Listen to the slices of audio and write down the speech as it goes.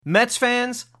Mets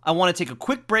fans, I want to take a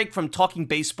quick break from talking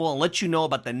baseball and let you know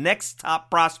about the next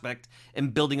top prospect in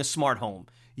building a smart home.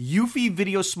 Eufy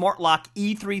Video Smart Lock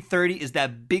E330 is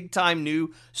that big-time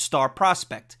new star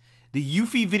prospect. The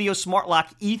Eufy Video Smart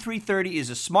Lock E330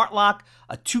 is a smart lock,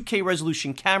 a 2K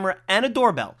resolution camera, and a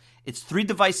doorbell. It's 3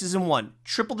 devices in one,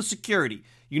 triple the security.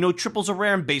 You know triples are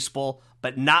rare in baseball,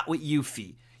 but not with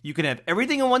Eufy. You can have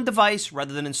everything in one device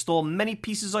rather than install many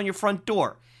pieces on your front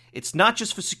door. It's not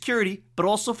just for security, but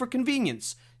also for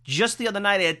convenience. Just the other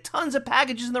night, I had tons of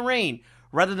packages in the rain.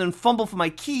 Rather than fumble for my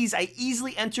keys, I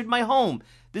easily entered my home.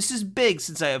 This is big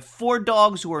since I have 4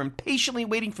 dogs who are impatiently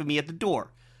waiting for me at the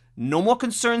door. No more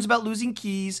concerns about losing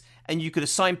keys, and you could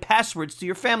assign passwords to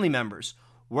your family members.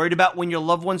 Worried about when your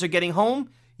loved ones are getting home?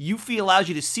 Eufy allows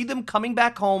you to see them coming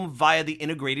back home via the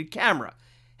integrated camera.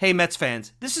 Hey Mets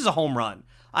fans, this is a home run.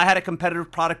 I had a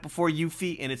competitive product before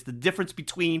Eufy, and it's the difference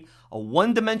between a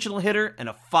one-dimensional hitter and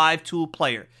a 5-tool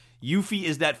player. Eufy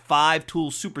is that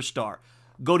 5-tool superstar.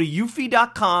 Go to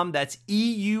eufy.com, that's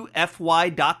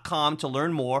EUFY.com to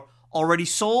learn more. Already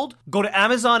sold? Go to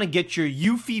Amazon and get your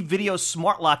Eufy Video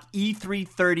Smart Lock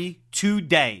E330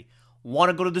 today.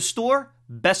 Want to go to the store?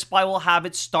 Best Buy will have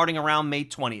it starting around May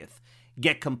 20th.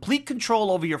 Get complete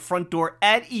control over your front door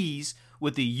at ease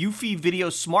with the Eufy Video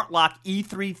Smart Lock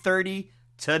E330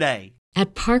 today.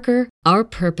 At Parker, our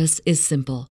purpose is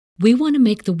simple. We want to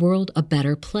make the world a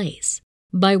better place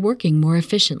by working more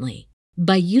efficiently,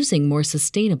 by using more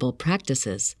sustainable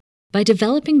practices, by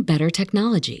developing better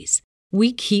technologies.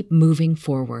 We keep moving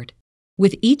forward.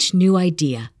 With each new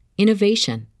idea,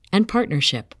 innovation, and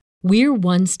partnership, we're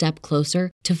one step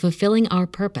closer to fulfilling our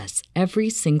purpose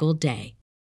every single day.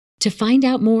 To find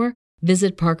out more,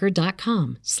 visit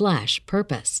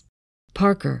parker.com/purpose.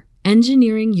 Parker,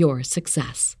 engineering your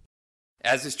success.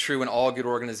 As is true in all good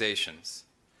organizations,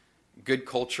 good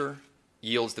culture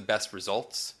yields the best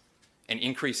results and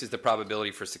increases the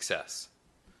probability for success.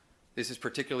 This is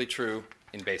particularly true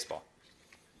in baseball.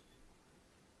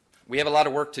 We have a lot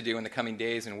of work to do in the coming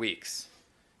days and weeks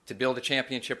to build a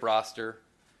championship roster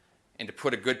and to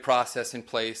put a good process in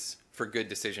place for good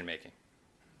decision making.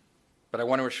 But I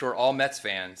want to assure all Mets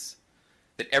fans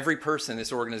that every person in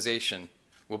this organization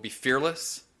will be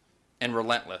fearless and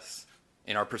relentless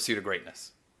in our pursuit of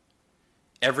greatness.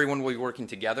 Everyone will be working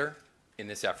together in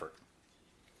this effort.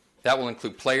 That will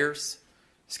include players,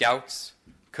 scouts,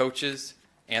 coaches,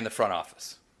 and the front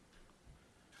office.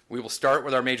 We will start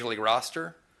with our Major League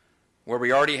roster, where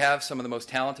we already have some of the most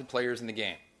talented players in the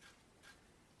game.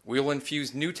 We will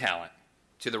infuse new talent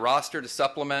to the roster to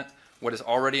supplement what is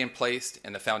already in place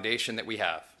and the foundation that we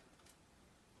have.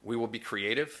 We will be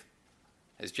creative.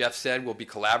 As Jeff said, we'll be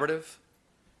collaborative,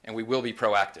 and we will be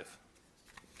proactive.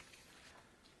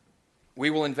 We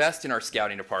will invest in our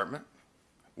scouting department.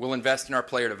 We'll invest in our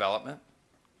player development,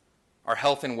 our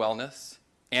health and wellness,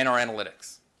 and our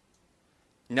analytics.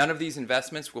 None of these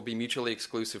investments will be mutually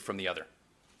exclusive from the other.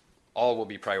 All will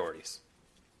be priorities.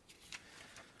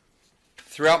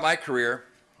 Throughout my career,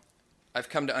 I've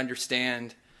come to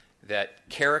understand that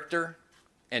character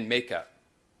and makeup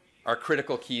are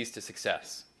critical keys to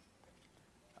success.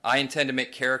 I intend to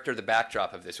make character the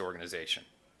backdrop of this organization.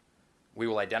 We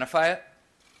will identify it,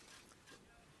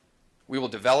 we will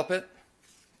develop it,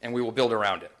 and we will build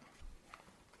around it.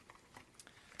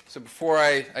 So before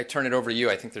I turn it over to you,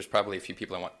 I think there's probably a few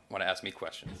people that want to ask me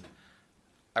questions.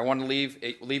 I want to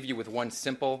leave you with one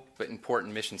simple but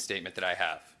important mission statement that I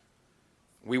have.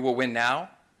 We will win now.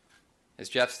 As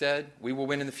Jeff said, we will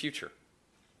win in the future.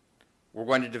 We're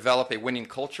going to develop a winning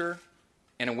culture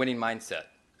and a winning mindset.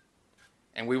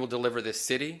 And we will deliver this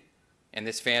city and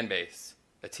this fan base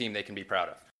a team they can be proud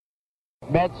of.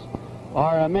 Mets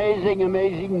are amazing,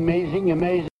 amazing, amazing,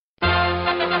 amazing.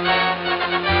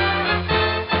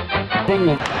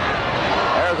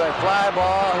 There's a fly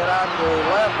ball hit out to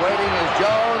left. Waiting is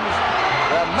Jones.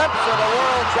 The Mets are the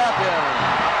world champions.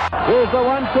 Here's the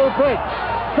 1-2 pitch.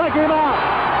 Strike him out.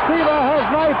 Seaver has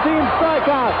 19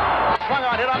 strikeouts. Swung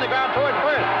on, hit on the ground toward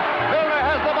first. Milner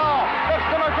has the ball. It's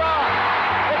still a draw.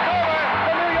 It's over.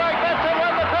 The New York Mets have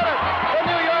won the pennant. The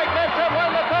New York Mets have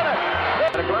won the pennant.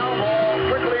 The ground ball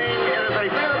quickly is a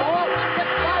fair ball.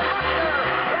 It's by Buckner.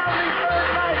 Down the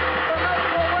third base. The Mets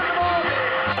will win the ball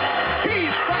game.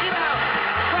 He struck him out.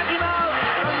 Struck him out.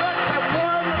 The Mets have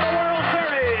won the World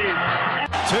Series.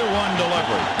 2-1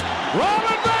 delivery.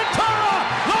 Robin Ventura.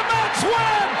 The Mets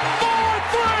win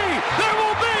 4-3. There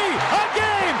will be a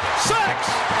game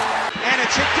 6. And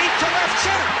it's hit deep to left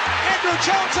center. Andrew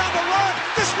Jones on the run.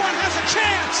 This one has a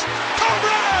chance. Home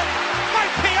run.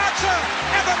 Mike Piazza.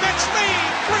 And the Mets lead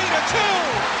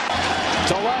 3-2.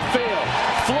 To left field.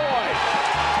 Floyd.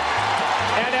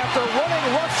 And after running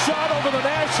left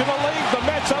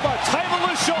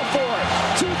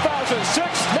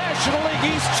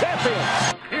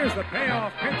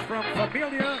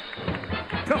Delia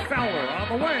to Fowler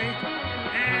on the way.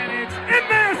 And it's in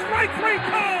there, strike three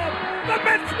called. The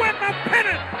Mets win the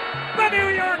pennant. The New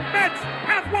York Mets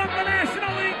have won the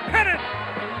National League pennant.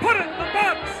 Put it in the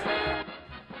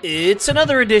books. It's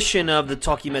another edition of the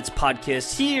Talking Mets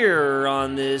podcast here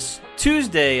on this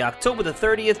Tuesday, October the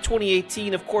 30th,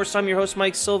 2018. Of course, I'm your host,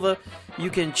 Mike Silva. You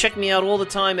can check me out all the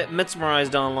time at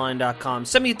MetsmerizedOnline.com.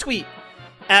 Send me a tweet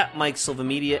at Mike Silva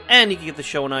Media, and you can get the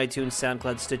show on iTunes,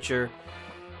 SoundCloud, Stitcher,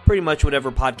 pretty much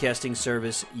whatever podcasting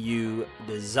service you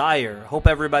desire. Hope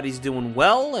everybody's doing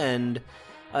well, and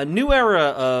a new era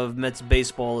of Mets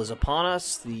baseball is upon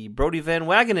us, the Brodie Van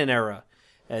Wagenen era.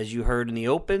 As you heard in the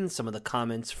open, some of the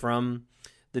comments from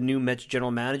the new Mets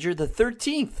general manager, the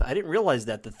 13th. I didn't realize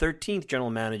that, the 13th general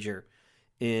manager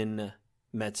in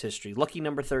Mets history. Lucky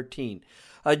number 13.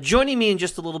 Joining me in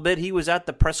just a little bit, he was at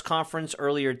the press conference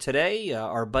earlier today.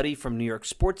 Our buddy from New York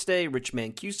Sports Day, Rich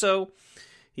Mancuso.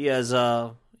 He has,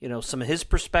 some of his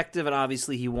perspective, and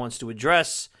obviously he wants to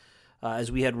address,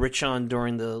 as we had Rich on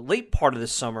during the late part of the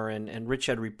summer, and Rich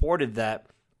had reported that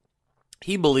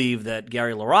he believed that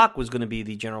Gary LaRocque was going to be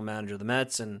the general manager of the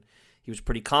Mets, and he was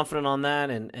pretty confident on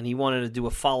that, and he wanted to do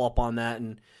a follow-up on that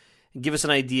and give us an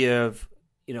idea of,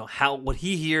 how what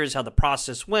he hears, how the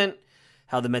process went,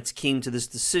 how the Mets came to this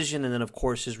decision, and then, of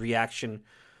course, his reaction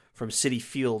from Citi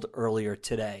Field earlier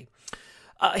today.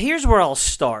 Here's where I'll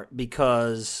start,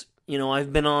 because,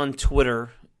 I've been on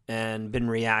Twitter and been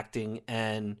reacting,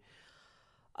 and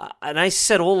I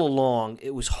said all along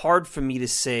it was hard for me to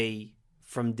say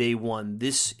from day one,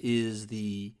 this is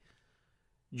the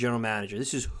general manager.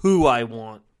 This is who I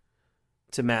want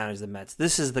to manage the Mets.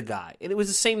 This is the guy. And it was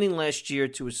the same thing last year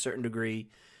to a certain degree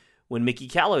when Mickey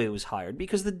Callaway was hired,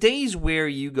 because the days where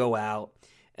you go out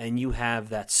and you have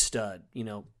that stud,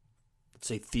 let's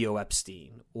say Theo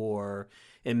Epstein, or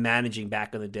in managing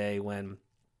back in the day when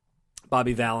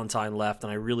Bobby Valentine left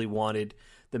and I really wanted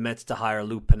the Mets to hire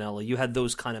Lou Piniella. You had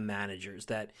those kind of managers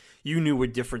that you knew were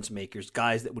difference makers,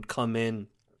 guys that would come in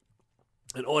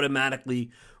and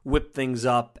automatically whip things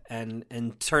up and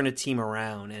turn a team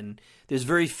around. And there's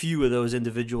very few of those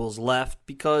individuals left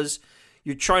because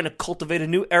you're trying to cultivate a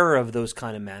new era of those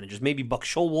kind of managers. Maybe Buck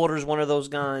Showalter is one of those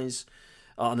guys.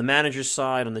 On the manager's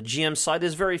side, on the GM side,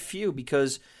 there's very few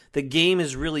because the game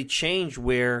has really changed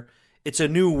where it's a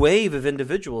new wave of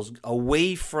individuals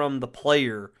away from the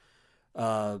player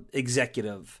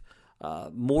executive,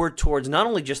 more towards not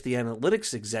only just the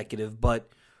analytics executive, but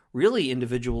really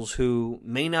individuals who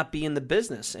may not be in the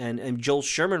business. And Joel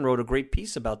Sherman wrote a great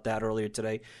piece about that earlier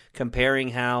today, comparing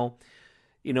how,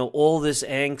 all this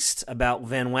angst about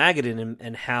Van Wagenen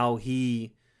and how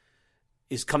he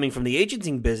is coming from the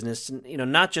agenting business, and,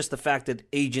 not just the fact that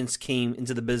agents came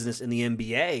into the business in the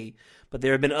NBA, but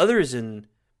there have been others in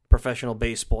professional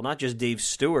baseball, not just Dave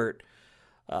Stewart.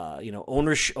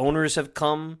 Owners have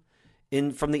come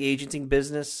in from the agenting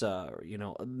business.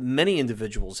 Many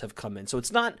individuals have come in. So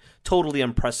it's not totally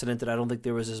unprecedented. I don't think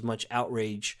there was as much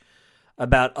outrage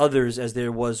about others as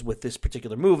there was with this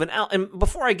particular move. And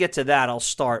before I get to that, I'll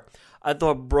start. I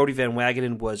thought Brodie Van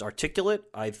Wagenen was articulate.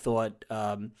 I thought,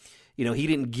 he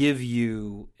didn't give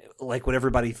you like what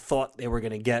everybody thought they were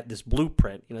going to get, this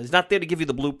blueprint. He's not there to give you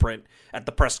the blueprint at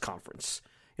the press conference.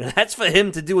 That's for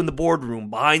him to do in the boardroom,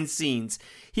 behind scenes.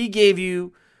 He gave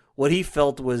you what he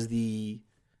felt was the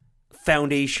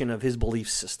foundation of his belief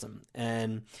system.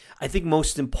 And I think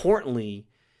most importantly,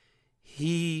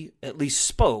 he at least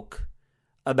spoke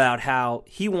about how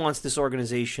he wants this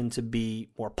organization to be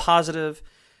more positive,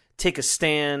 take a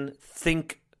stand,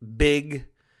 think big.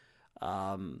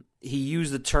 He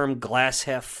used the term glass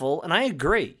half full, and I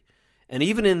agree. And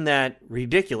even in that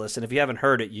ridiculous, and if you haven't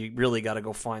heard it, you really got to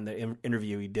go find the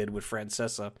interview he did with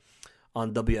Francesa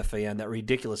on WFAN, that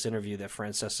ridiculous interview that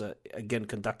Francesa, again,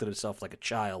 conducted himself like a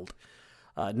child,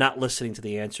 not listening to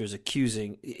the answers,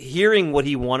 hearing what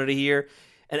he wanted to hear,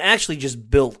 and actually just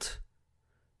built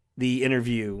the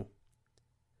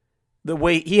the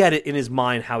way he had it in his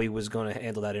mind how he was going to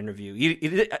handle that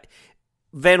interview.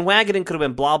 Van Wagenen could have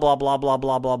been blah, blah, blah, blah,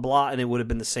 blah, blah, blah, and it would have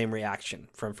been the same reaction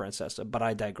from Francesa, but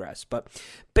I digress. But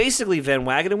basically, Van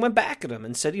Wagenen went back at him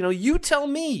and said, you tell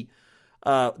me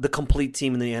the complete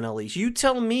team in the NL East. You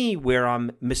tell me where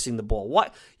I'm missing the ball.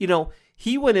 What?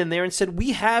 He went in there and said,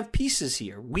 we have pieces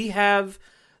here. We have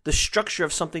the structure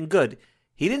of something good.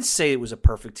 He didn't say it was a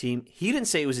perfect team. He didn't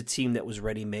say it was a team that was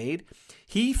ready-made.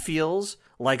 He feels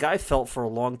like I felt for a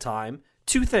long time,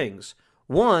 two things.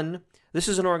 One, this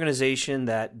is an organization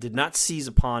that did not seize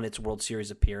upon its World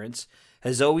Series appearance,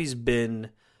 has always been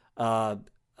a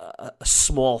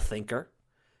small thinker,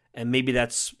 and maybe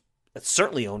that's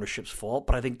certainly ownership's fault,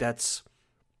 but I think that's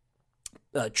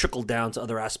trickle down to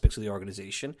other aspects of the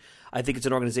organization. I think it's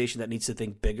an organization that needs to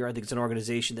think bigger. I think it's an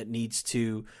organization that needs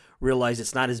to realize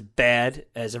it's not as bad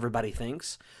as everybody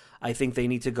thinks. I think they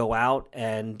need to go out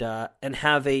and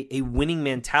have a winning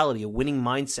mentality, a winning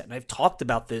mindset. And I've talked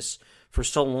about this for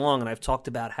so long, and I've talked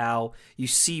about how you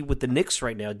see with the Knicks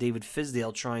right now, David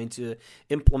Fizdale trying to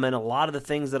implement a lot of the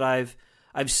things that I've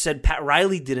said Pat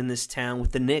Riley did in this town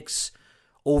with the Knicks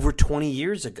over 20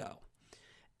 years ago.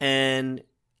 And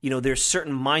there's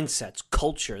certain mindsets,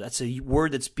 culture. That's a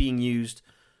word that's being used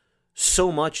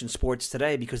so much in sports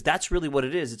today because that's really what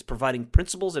it is. It's providing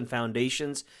principles and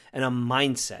foundations and a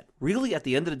mindset. Really, at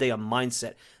the end of the day, a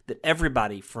mindset that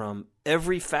everybody from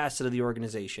every facet of the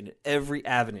organization, every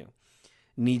avenue,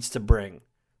 needs to bring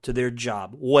to their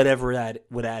job, whatever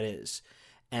that is.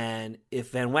 And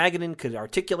if Van Wagenen could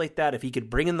articulate that, if he could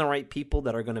bring in the right people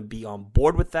that are going to be on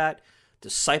board with that,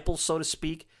 disciples, so to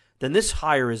speak, then this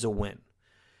hire is a win.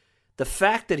 The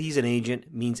fact that he's an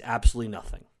agent means absolutely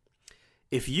nothing.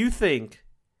 If you think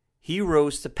he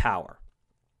rose to power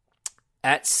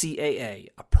at CAA,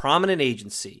 a prominent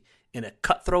agency in a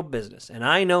cutthroat business, and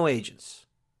I know agents.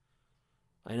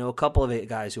 I know a couple of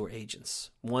guys who are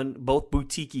agents, both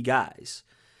boutique guys,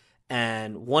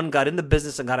 and one got in the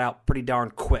business and got out pretty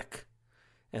darn quick,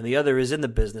 and the other is in the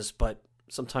business but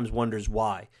sometimes wonders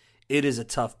why. It is a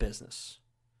tough business,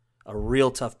 a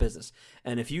real tough business.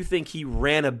 And if you think he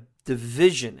ran a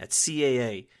division at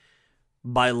CAA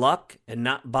by luck and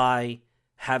not by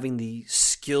having the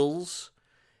skills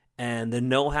and the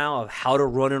know-how of how to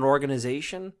run an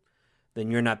organization, then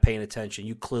you're not paying attention.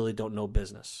 You clearly don't know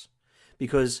business.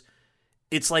 Because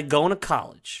it's like going to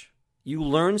college. You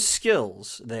learn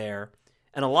skills there,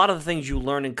 and a lot of the things you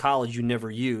learn in college you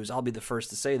never use. I'll be the first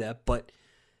to say that, but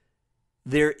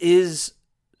there is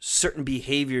certain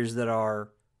behaviors that are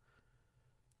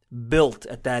built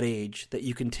at that age that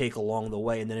you can take along the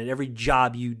way. And then at every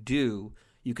job you do,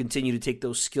 you continue to take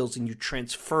those skills and you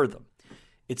transfer them.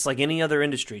 It's like any other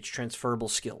industry. It's transferable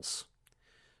skills.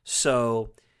 So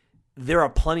there are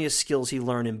plenty of skills he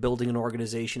learned in building an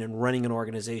organization and running an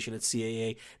organization at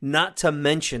CAA, not to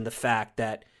mention the fact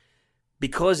that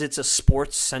because it's a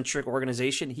sports-centric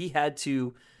organization, he had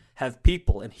to have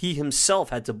people, and he himself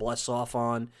had to bless off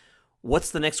on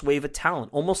what's the next wave of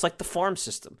talent, almost like the farm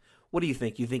system. What do you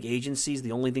think? You think agencies,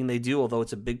 the only thing they do, although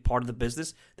it's a big part of the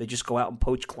business, they just go out and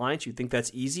poach clients? You think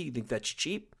that's easy? You think that's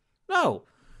cheap? No.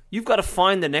 You've got to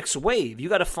find the next wave.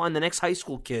 You've got to find the next high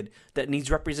school kid that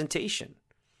needs representation.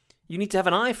 You need to have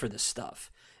an eye for this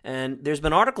stuff. And there's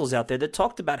been articles out there that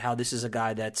talked about how this is a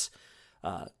guy that's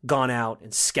gone out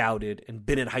and scouted and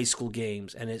been at high school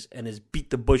games and has beat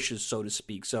the bushes, so to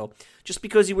speak. So just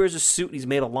because he wears a suit and he's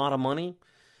made a lot of money,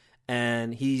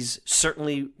 and he's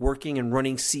certainly working and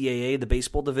running CAA, the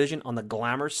baseball division, on the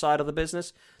glamour side of the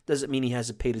business, doesn't mean he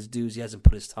hasn't paid his dues. He hasn't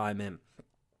put his time in.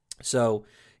 So,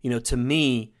 to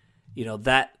me,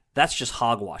 that's just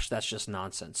hogwash. That's just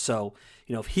nonsense. So,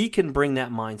 if he can bring that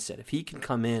mindset, if he can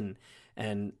come in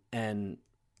and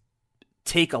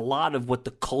take a lot of what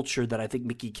the culture that I think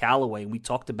Mickey Callaway, and we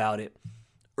talked about it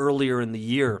earlier in the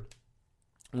year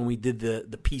when we did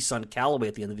the piece on Callaway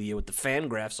at the end of the year with the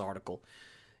Fangraphs article,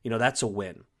 that's a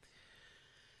win.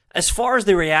 As far as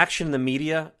the reaction in the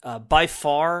media, by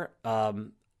far,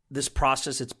 this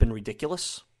process, it's been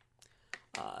ridiculous.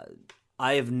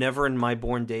 I have never in my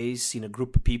born days seen a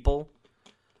group of people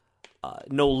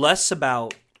know less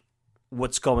about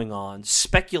what's going on,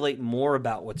 speculate more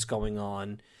about what's going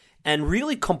on, and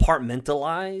really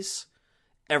compartmentalize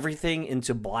everything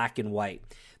into black and white.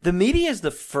 The media is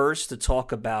the first to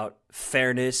talk about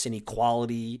fairness and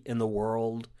equality in the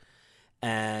world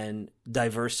and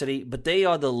diversity, but they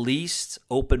are the least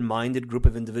open-minded group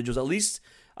of individuals, at least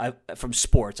from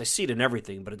sports. I see it in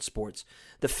everything, but in sports.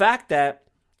 The fact that,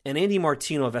 and Andy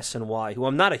Martino of SNY, who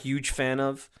I'm not a huge fan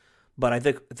of, but I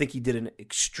think he did an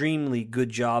extremely good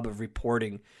job of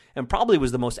reporting and probably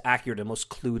was the most accurate and most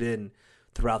clued in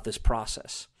throughout this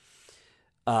process,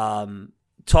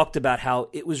 talked about how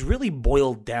it was really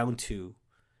boiled down to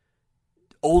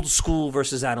old school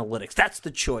versus analytics. That's the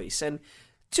choice. And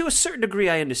to a certain degree,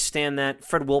 I understand that.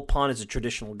 Fred Wilpon is a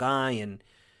traditional guy, and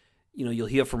you'll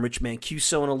hear from Rich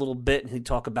Mancuso in a little bit, and he'll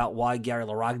talk about why Gary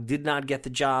LaRocque did not get the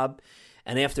job.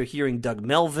 And after hearing Doug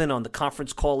Melvin on the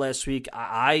conference call last week,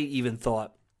 I even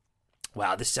thought,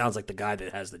 wow, this sounds like the guy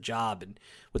that has the job, and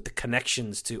with the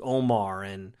connections to Omar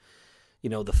and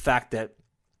the fact that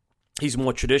he's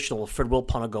more traditional. Fred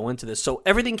Wilpon will go into this. So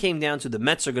everything came down to the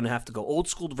Mets are going to have to go old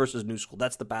school versus new school.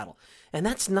 That's the battle. And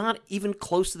that's not even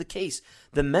close to the case.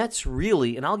 The Mets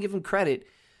really, and I'll give him credit,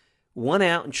 went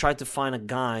out and tried to find a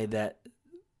guy that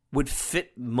would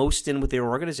fit most in with their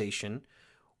organization,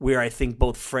 where I think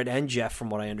both Fred and Jeff, from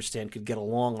what I understand, could get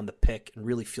along on the pick and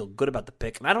really feel good about the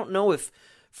pick. And I don't know if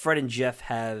Fred and Jeff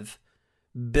have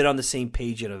been on the same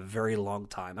page in a very long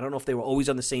time. I don't know if they were always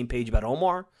on the same page about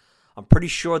Omar. I'm pretty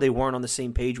sure they weren't on the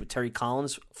same page with Terry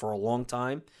Collins for a long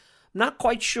time. I'm not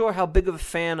quite sure how big of a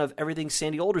fan of everything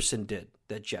Sandy Alderson did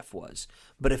that Jeff was.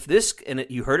 But if this, and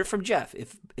you heard it from Jeff,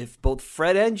 if both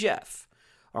Fred and Jeff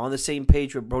are on the same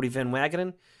page with Brodie Van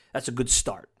Wagenen, that's a good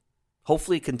start.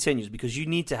 Hopefully it continues, because you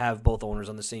need to have both owners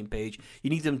on the same page. You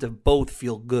need them to both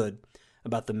feel good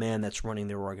about the man that's running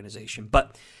their organization.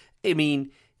 But, I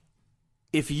mean,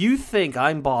 if you think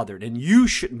I'm bothered, and you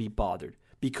shouldn't be bothered,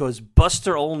 because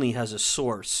Buster Olney has a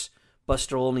source,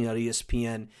 Buster Olney at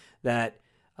ESPN, that,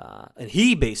 and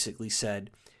he basically said,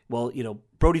 well,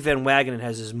 Brodie Van Wagenen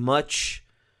has as much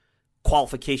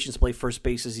qualifications to play first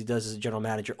base as he does as a general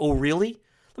manager. Oh, really?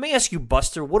 Let me ask you,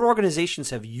 Buster, what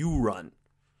organizations have you run?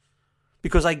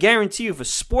 Because I guarantee you, if a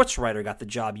sports writer got the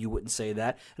job, you wouldn't say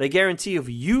that. And I guarantee you, if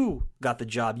you got the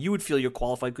job, you would feel you're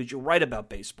qualified because you write about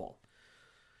baseball.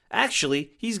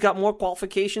 Actually, he's got more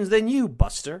qualifications than you,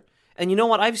 Buster. And you know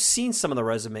what? I've seen some of the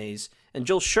resumes, and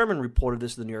Joel Sherman reported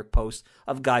this in the New York Post,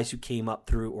 of guys who came up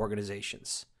through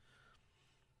organizations.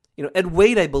 Ed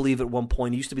Wade, I believe, at one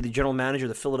point, he used to be the general manager of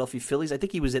the Philadelphia Phillies. I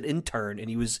think he was an intern, and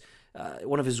he was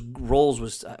one of his roles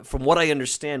was, from what I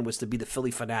understand, was to be the Philly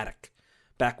fanatic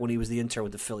back when he was the intern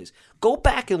with the Phillies. Go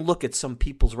back and look at some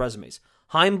people's resumes.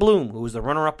 Chaim Bloom, who was the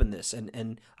runner-up in this,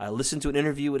 and I listened to an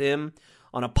interview with him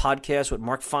on a podcast with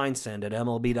Mark Feinstein at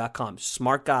MLB.com.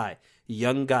 Smart guy,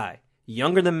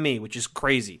 younger than me, which is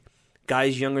crazy.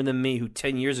 Guys younger than me who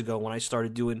 10 years ago, when I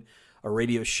started doing a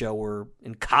radio show, were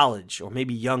in college or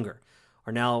maybe younger,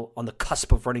 are now on the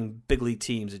cusp of running big league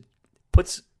teams. It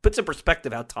puts in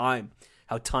perspective how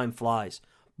time flies.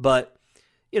 But,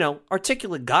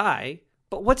 articulate guy.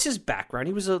 But what's his background?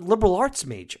 He was a liberal arts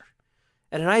major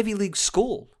at an Ivy League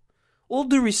school. All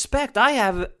due respect, I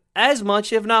have as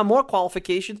much, if not more,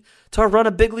 qualifications to run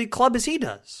a big league club as he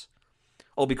does.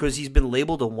 Oh, because he's been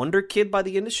labeled a wonder kid by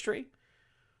the industry?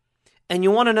 And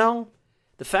you want to know?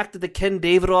 The fact that the Ken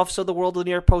Davidoffs of the world in the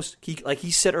New York Post, like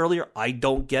he said earlier, I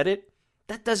don't get it.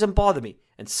 That doesn't bother me.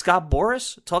 And Scott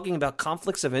Boras talking about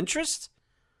conflicts of interest?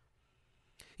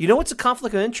 You know what's a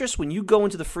conflict of interest? When you go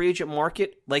into the free agent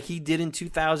market like he did in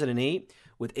 2008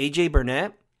 with A.J.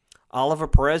 Burnett, Oliver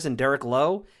Perez, and Derek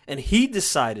Lowe, and he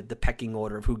decided the pecking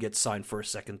order of who gets signed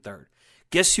first, second, third.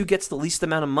 Guess who gets the least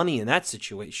amount of money in that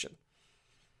situation?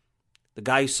 The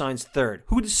guy who signs third.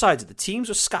 Who decides it, the teams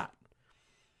or Scott?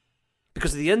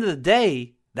 Because at the end of the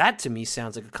day, that to me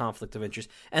sounds like a conflict of interest.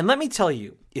 And let me tell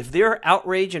you, if there are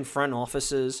outrage in front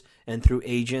offices and through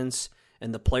agents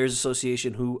and the Players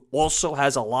Association, who also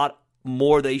has a lot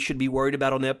more they should be worried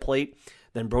about on their plate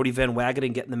than Brodie Van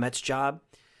Wagenen getting the Mets job,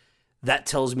 that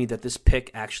tells me that this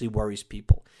pick actually worries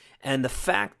people. And the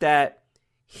fact that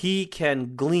he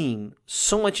can glean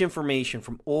so much information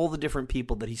from all the different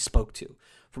people that he spoke to,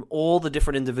 from all the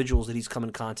different individuals that he's come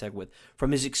in contact with,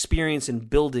 from his experience in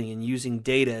building and using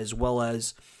data as well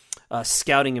as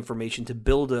scouting information to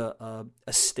build a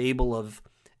stable of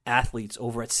athletes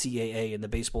over at CAA in the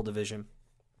baseball division.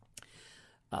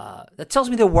 That tells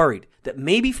me they're worried that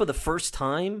maybe for the first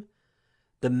time,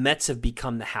 the Mets have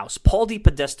become the house. Paul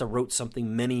DePodesta wrote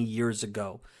something many years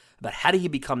ago about how do you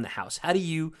become the house? How do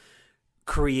you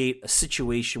create a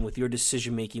situation with your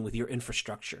decision-making, with your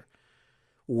infrastructure,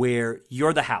 where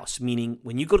you're the house, meaning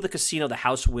when you go to the casino, the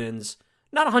house wins,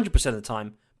 not 100% of the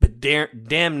time, but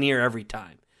damn near every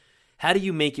time. How do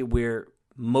you make it where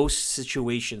most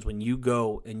situations when you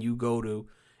go to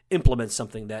implement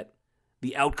something that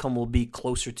the outcome will be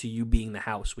closer to you being the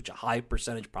house, which a high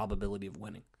percentage probability of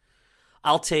winning?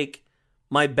 I'll take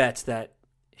my bets that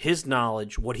his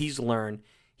knowledge, what he's learned,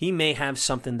 he may have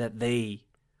something that they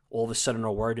all of a sudden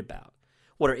are worried about.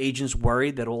 What, are agents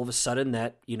worried that all of a sudden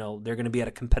that, they're going to be at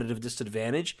a competitive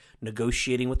disadvantage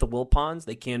negotiating with the Wilpons?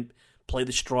 They can't play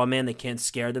the straw man. They can't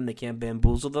scare them. They can't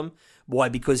bamboozle them. Why?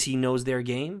 Because he knows their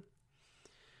game?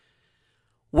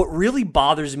 What really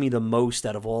bothers me the most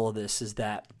out of all of this is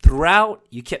that throughout,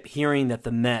 you kept hearing that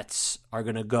the Mets are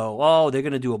going to go, they're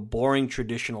going to do a boring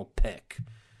traditional pick.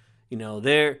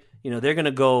 They're going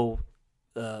to go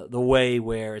the way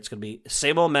where it's going to be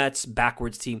same old Mets,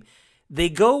 backwards team. They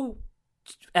go,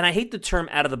 and I hate the term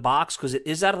out of the box because it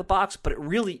is out of the box, but it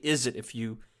really isn't if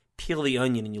you peel the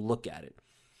onion and you look at it.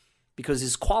 Because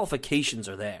his qualifications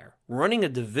are there. Running a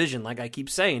division, like I keep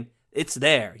saying, it's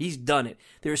there. He's done it.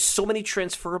 There's so many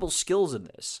transferable skills in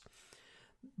this.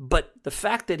 But the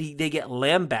fact that they get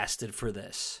lambasted for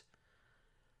this,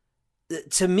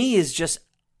 to me, is just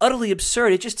utterly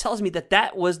absurd. It just tells me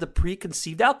that was the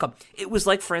preconceived outcome. It was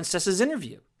like Francesa's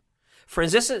interview.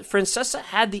 Francesa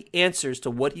had the answers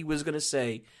to what he was going to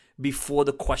say before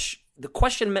the question. The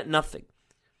question meant nothing.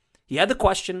 He had the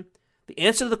question. The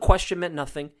answer to the question meant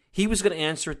nothing. He was going to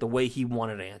answer it the way he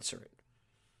wanted to answer it.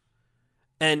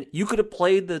 And you could have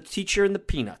played the teacher in the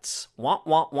Peanuts. Wah,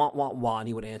 wah, wah, wah, wah, and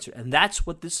he would answer it. And that's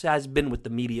what this has been with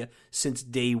the media since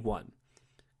day one.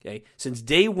 Okay? Since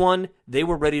day one, they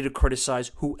were ready to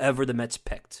criticize whoever the Mets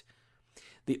picked.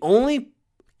 The only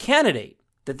candidate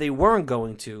that they weren't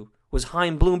going to was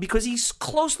Chaim Bloom because he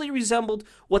closely resembled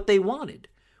what they wanted,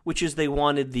 which is they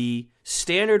wanted the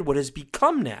standard, what has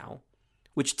become now,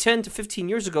 which 10 to 15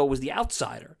 years ago was the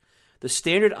outsider, the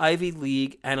standard Ivy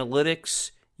League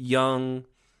analytics, young,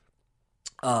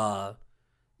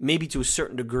 maybe to a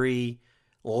certain degree,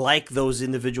 like those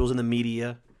individuals in the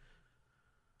media,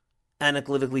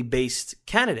 analytically based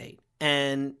candidate.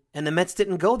 And the Mets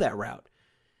didn't go that route.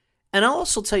 And I'll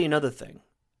also tell you another thing.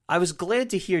 I was glad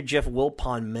to hear Jeff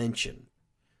Wilpon mention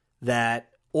that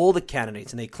all the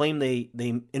candidates, and they claim they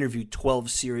interviewed 12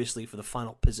 seriously for the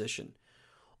final position,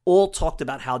 all talked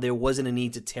about how there wasn't a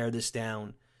need to tear this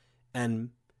down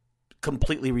and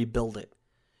completely rebuild it.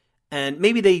 And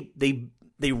maybe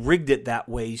they rigged it that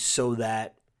way so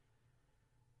that,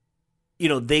 you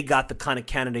know, they got the kind of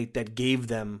candidate that gave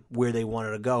them where they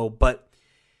wanted to go. But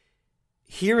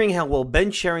hearing how well Ben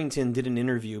Cherington did an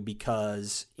interview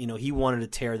because, you know, he wanted to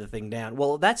tear the thing down.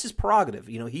 Well, that's his prerogative.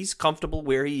 You know, he's comfortable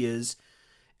where he is,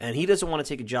 and he doesn't want to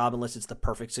take a job unless it's the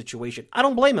perfect situation. I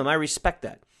don't blame him. I respect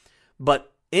that.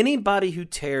 But anybody who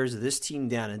tears this team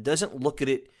down and doesn't look at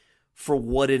it for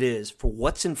what it is, for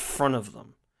what's in front of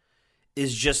them,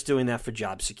 is just doing that for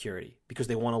job security because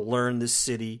they want to learn this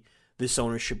city, this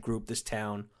ownership group, this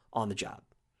town on the job.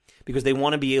 Because they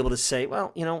want to be able to say,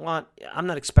 well, you know what, I'm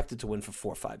not expected to win for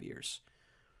 4 or 5 years.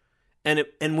 And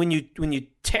when you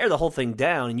tear the whole thing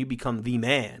down and you become the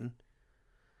man,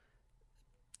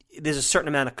 there's a certain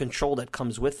amount of control that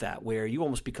comes with that, where you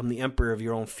almost become the emperor of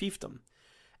your own fiefdom.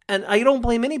 And I don't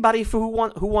blame anybody for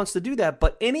who wants to do that,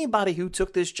 but anybody who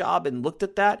took this job and looked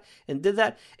at that and did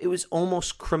that, it was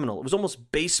almost criminal. It was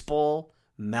almost baseball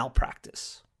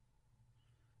malpractice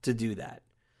to do that.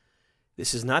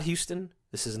 This is not Houston.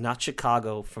 This is not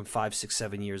Chicago from 5, 6,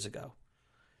 7 years ago.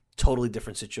 Totally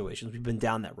different situations. We've been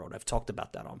down that road. I've talked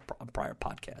about that on prior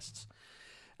podcasts.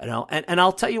 And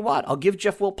I'll tell you what, I'll give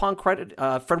Jeff Wilpon credit,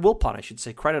 Fred Wilpon, I should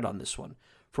say, credit on this one.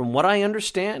 From what I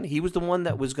understand, he was the one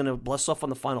that was going to bless off on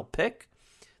the final pick.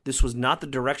 This was not the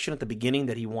direction at the beginning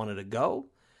that he wanted to go.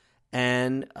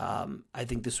 And I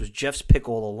think this was Jeff's pick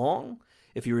all along.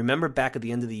 If you remember back at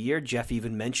the end of the year, Jeff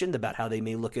even mentioned about how they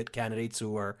may look at candidates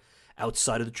who are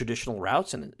outside of the traditional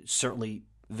routes, and certainly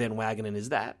Van Wagenen is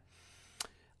that.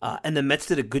 And the Mets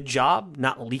did a good job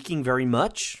not leaking very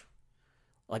much.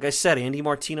 Like I said, Andy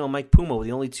Martino and Mike Puma were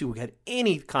the only two who had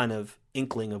any kind of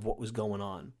inkling of what was going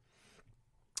on.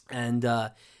 And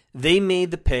they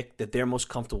made the pick that they're most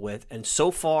comfortable with. And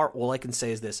so far, all I can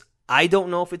say is this. I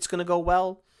don't know if it's going to go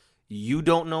well. You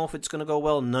don't know if it's going to go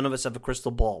well. None of us have a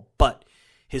crystal ball. But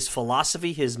his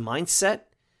philosophy, his mindset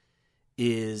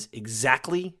is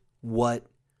exactly what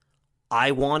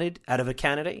I wanted out of a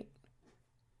candidate.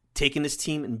 Taking this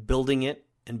team and building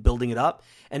it up.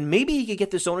 And maybe he could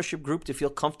get this ownership group to feel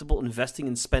comfortable investing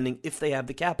and spending if they have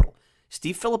the capital.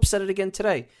 Steve Phillips said it again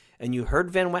today. And you heard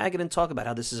Van Wagenen talk about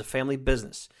how this is a family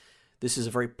business. This is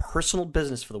a very personal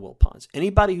business for the Wilpons.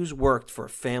 Anybody who's worked for a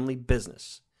family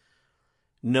business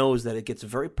knows that it gets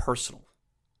very personal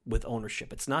with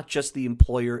ownership. It's not just the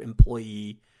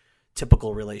employer-employee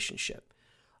typical relationship.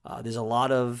 There's a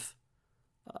lot of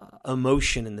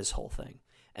emotion in this whole thing.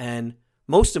 And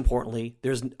most importantly,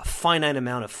 there's a finite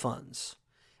amount of funds.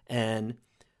 And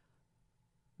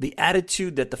the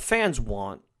attitude that the fans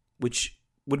want, which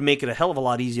would make it a hell of a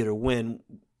lot easier to win,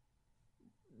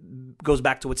 goes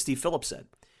back to what Steve Phillips said.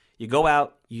 You go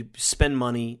out, you spend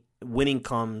money, winning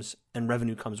comes, and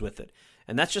revenue comes with it.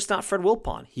 And that's just not Fred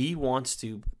Wilpon. He wants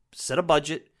to set a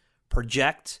budget,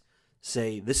 project,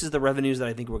 say, this is the revenues that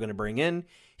I think we're going to bring in.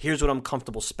 Here's what I'm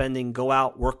comfortable spending. Go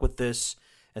out, work with this,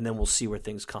 and then we'll see where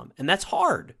things come. And that's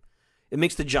hard. It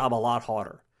makes the job a lot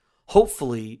harder.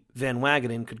 Hopefully, Van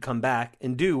Wagenen could come back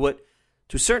and do what,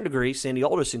 to a certain degree, Sandy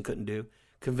Alderson couldn't do,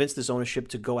 convince this ownership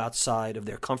to go outside of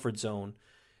their comfort zone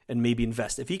and maybe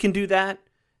invest. If he can do that,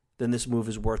 then this move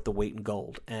is worth the weight in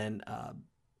gold. And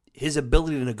his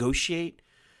ability to negotiate,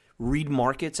 read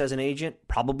markets as an agent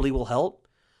probably will help.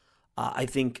 I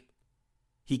think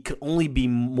he could only be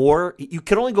more... You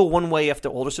can only go one way after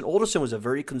Alderson. Alderson was a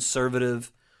very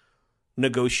conservative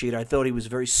negotiator. I thought he was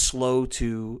very slow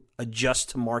to adjust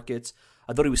to markets.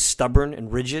 I thought he was stubborn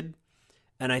and rigid,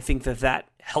 and I think that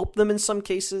helped them in some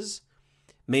cases.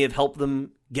 May have helped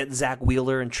them get Zach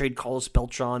Wheeler and trade Carlos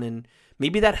Beltran, and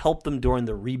maybe that helped them during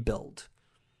the rebuild.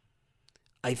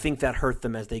 I think that hurt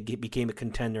them as they became a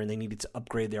contender and they needed to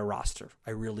upgrade their roster.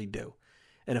 I really do.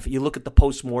 And if you look at the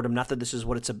postmortem, not that this is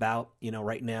what it's about,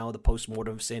 right now, the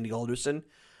postmortem of Sandy Alderson,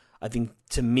 I think,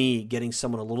 to me, getting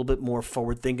someone a little bit more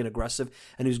forward-thinking, aggressive,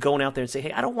 and who's going out there and say,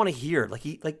 hey, I don't want to hear, like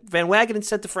Van Wagenen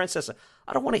said to Francesa,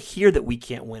 I don't want to hear that we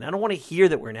can't win. I don't want to hear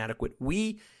that we're inadequate.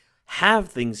 We have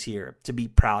things here to be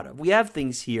proud of. We have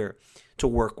things here to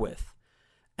work with.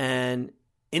 And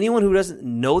anyone who doesn't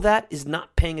know that is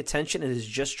not paying attention and is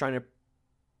just trying to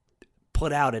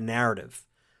put out a narrative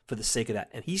for the sake of that.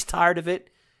 And he's tired of it.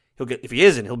 If he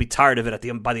isn't, he'll be tired of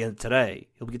it by the end of today.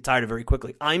 He'll get tired of it very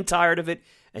quickly. I'm tired of it,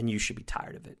 and you should be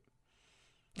tired of it.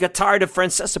 You got tired of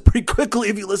Francesa pretty quickly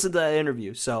if you listen to that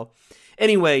interview. So,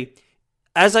 anyway,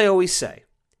 as I always say,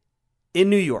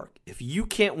 in New York, if you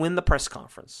can't win the press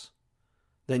conference,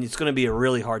 then it's going to be a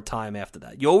really hard time after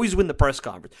that. You always win the press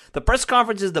conference. The press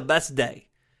conference is the best day.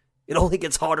 It only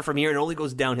gets harder from here, and it only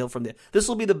goes downhill from there. This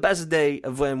will be the best day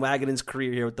of Van Wagenen's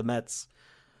career here with the Mets.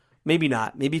 Maybe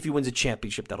not. Maybe if he wins a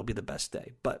championship, that'll be the best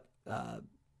day. But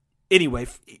anyway,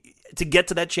 to get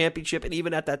to that championship, and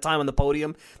even at that time on the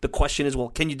podium, the question is, well,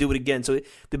 can you do it again? So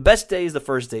the best day is the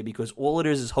first day because all it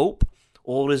is hope,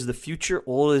 all it is the future,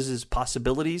 all it is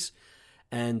possibilities,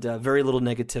 and very little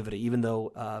negativity, even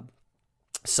though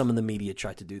some of the media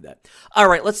tried to do that. All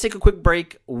right, let's take a quick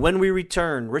break. When we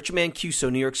return, Rich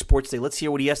Mancuso, New York Sports Day. Let's hear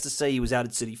what he has to say. He was out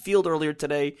at Citi Field earlier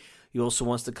today. He also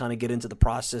wants to kind of get into the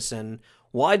process and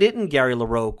why didn't Gary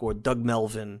LaRocque or Doug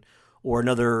Melvin or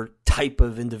another type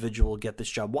of individual get this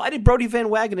job? Why did Brodie Van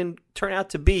Wagenen turn out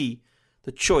to be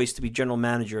the choice to be general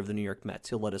manager of the New York Mets?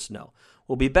 He'll let us know.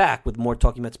 We'll be back with more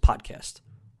Talking Mets podcast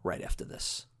right after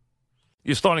this.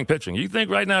 You're starting pitching. You think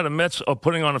right now the Mets are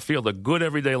putting on a field a good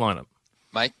everyday lineup?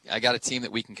 Mike, I got a team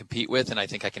that we can compete with, and I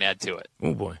think I can add to it.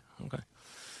 Oh, boy.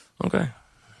 Okay.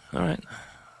 All right.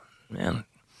 Man,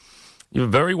 you're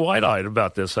very wide-eyed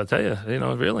about this, I tell you.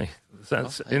 Really. You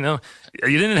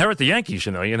didn't inherit the Yankees,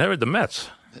 you inherited the Mets.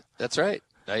 That's right.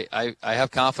 I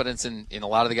have confidence in a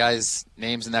lot of the guys'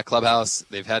 names in that clubhouse.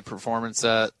 They've had performance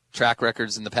track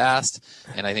records in the past,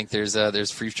 and I think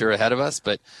there's future ahead of us.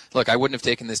 But, look, I wouldn't have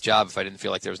taken this job if I didn't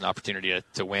feel like there was an opportunity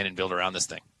to win and build around this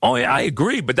thing. Oh, yeah, I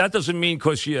agree. But that doesn't mean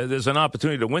because there's an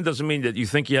opportunity to win doesn't mean that you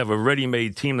think you have a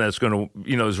ready-made team that's going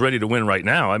to, is ready to win right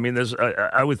now. I mean,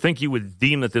 I would think you would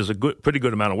deem that there's a pretty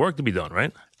good amount of work to be done,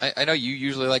 right? I know you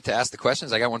usually like to ask the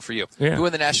questions. I got one for you. Yeah. Who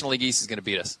in the National League East is going to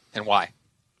beat us, and why?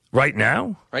 Right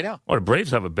now? Right now. Well, the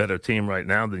Braves have a better team right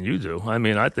now than you do. I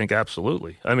mean, I think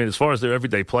absolutely. I mean, as far as their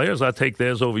everyday players, I'd take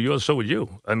theirs over yours. So would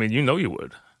you. I mean, you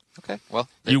would. Okay, well.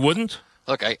 You wouldn't?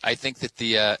 Look, I think that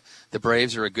the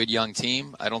Braves are a good young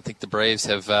team. I don't think the Braves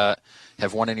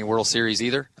have won any World Series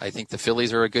either. I think the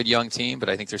Phillies are a good young team, but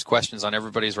I think there's questions on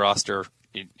everybody's roster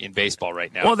in baseball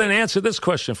right now. Well, then answer this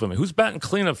question for me. Who's batting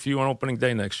cleanup for you on opening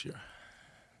day next year?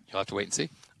 You'll have to wait and see.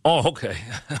 Oh, okay.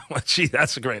 Well, gee,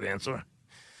 that's a great answer.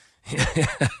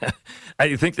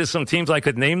 You think there's some teams I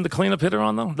could name the cleanup hitter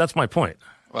on, though? That's my point.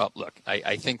 Well, look,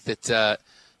 I think that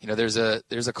there's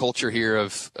a culture here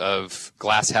of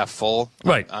glass half full.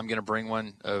 Right. I'm going to bring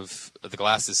one of the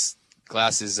glass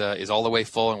is all the way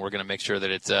full, and we're going to make sure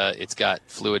that it's got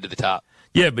fluid to the top.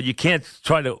 Yeah, but you can't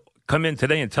try to come in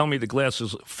today and tell me the glass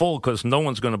is full because no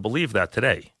one's going to believe that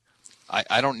today.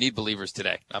 I don't need believers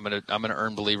today. I'm gonna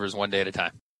earn believers one day at a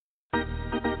time.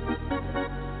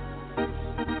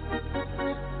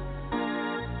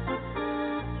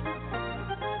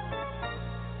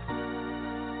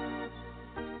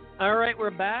 All right, we're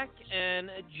back,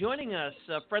 and joining us,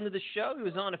 a friend of the show. He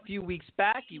was on a few weeks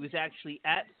back. He was actually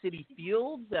at Citi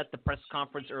Field at the press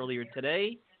conference earlier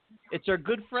today. It's our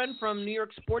good friend from New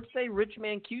York Sports Day, Rich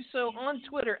Mancuso, on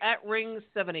Twitter at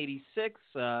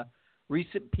Ring786.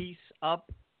 Recent piece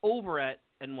up over at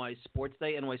NY Sports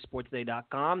Day,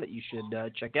 nysportsday.com, that you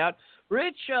should check out.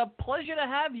 Rich, pleasure to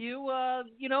have you.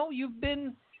 You've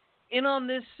been in on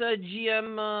this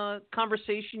GM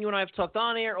conversation. You and I have talked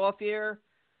on air, off air.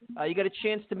 You got a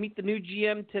chance to meet the new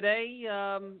GM today.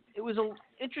 It was an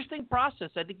interesting process.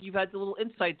 I think you've had a little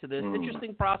insight to this.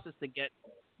 Interesting process to get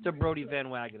to Brodie Van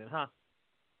Wagenen, huh?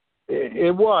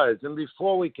 It was. And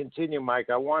before we continue, Mike,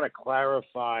 I want to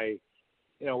clarify,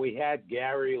 we had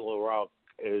Gary LaRocque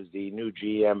as the new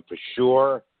GM for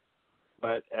sure.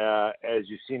 But as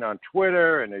you've seen on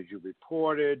Twitter and as you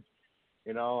reported,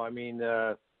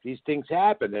 these things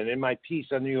happen. And in my piece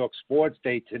on New York Sports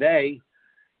Day today,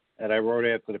 that I wrote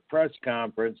after the press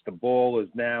conference, the ball is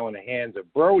now in the hands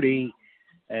of Brodie,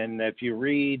 And if you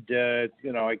read,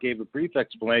 I gave a brief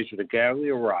explanation that Gary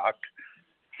LaRocque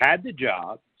had the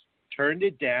job, turned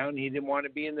it down. He didn't want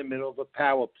to be in the middle of a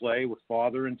power play with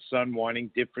father and son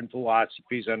wanting different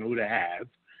philosophies on who to have.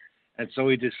 And so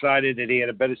he decided that he had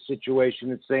a better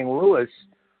situation in St. Louis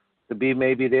to be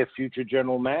maybe their future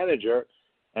general manager.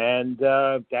 And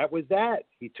that was that.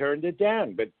 He turned it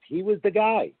down. But he was the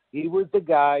guy. He was the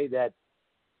guy that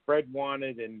Fred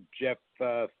wanted, and Jeff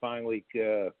finally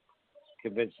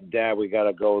convinced Dad we got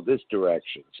to go this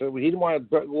direction. So he didn't want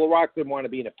to. LaRocque didn't want to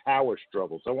be in a power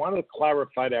struggle. So I wanted to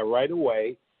clarify that right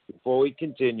away before we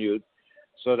continued,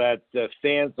 so that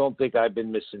fans don't think I've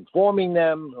been misinforming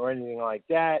them or anything like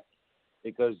that.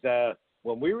 Because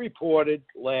when we reported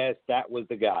last, that was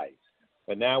the guy.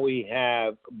 But now we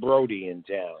have Brodie in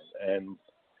town, and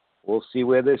we'll see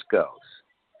where this goes.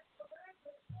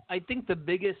 I think the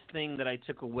biggest thing that I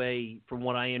took away from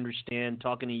what I understand,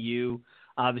 talking to you,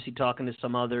 obviously talking to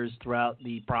some others throughout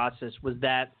the process, was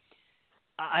that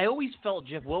I always felt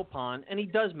Jeff Wilpon, and he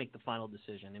does make the final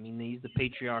decision. I mean, he's the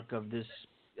patriarch of this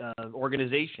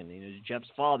organization. He's Jeff's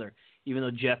father, even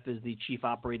though Jeff is the chief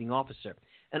operating officer.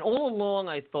 And all along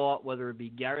I thought, whether it be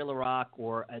Gary LaRocque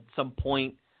or at some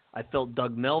point I felt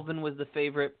Doug Melvin was the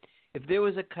favorite, if there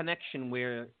was a connection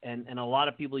where, and a lot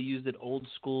of people used it old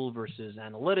school versus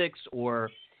analytics, or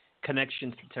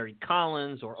connections to Terry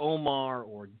Collins or Omar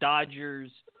or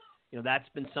Dodgers, that's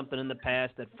been something in the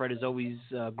past that Fred has always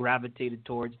gravitated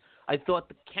towards. I thought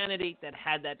the candidate that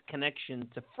had that connection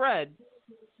to Fred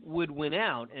would win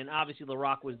out, and obviously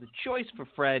LaRocque was the choice for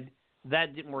Fred.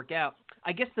 That didn't work out.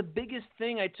 I guess the biggest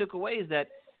thing I took away is that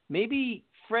maybe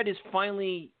Fred is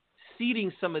finally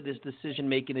ceding some of this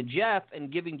decision-making to Jeff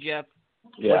and giving Jeff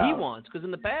what he wants. Because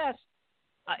in the past,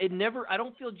 I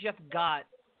don't feel Jeff got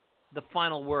the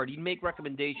final word. He'd make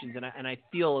recommendations, and I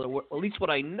feel, at least what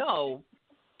I know,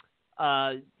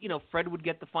 Fred would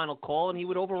get the final call, and he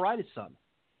would override his son.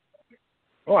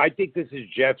 Well, I think this is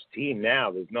Jeff's team now.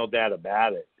 There's no doubt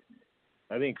about it.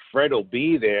 I think Fred will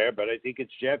be there, but I think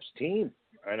it's Jeff's team,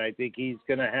 and I think he's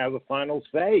going to have a final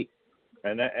say.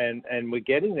 And we're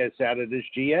getting this out of this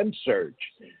GM search.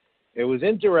 It was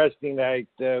interesting that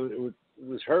it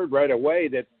was heard right away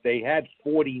that they had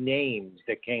 40 names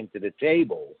that came to the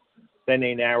table. Then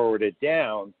they narrowed it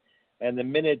down, and the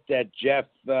minute that Jeff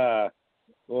met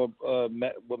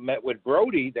with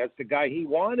Brodie, that's the guy he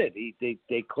wanted.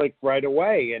 They clicked right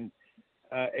away, and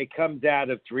it comes out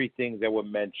of three things that were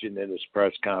mentioned in his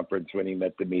press conference when he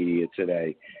met the media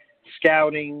today: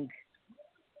 scouting,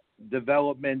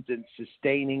 development, and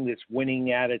sustaining this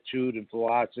winning attitude and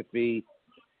philosophy,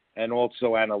 and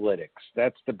also analytics.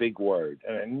 That's the big word.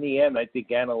 And in the end, I think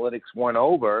analytics won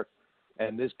over,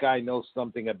 and this guy knows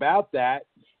something about that,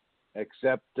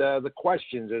 except the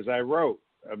questions, as I wrote,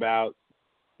 about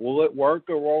will it work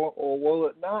or will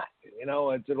it not? It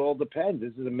all depends.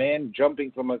 This is a man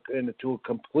jumping into a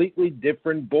completely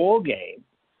different ball game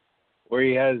where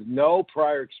he has no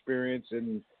prior experience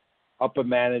in upper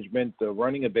management,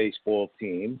 running a baseball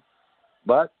team.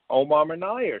 But Omar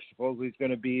Minaya supposedly is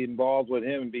going to be involved with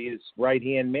him and be his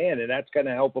right-hand man, and that's going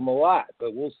to help him a lot.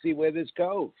 But we'll see where this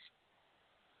goes.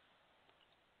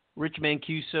 Rich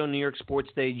Mancuso, New York Sports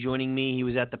Day, joining me. He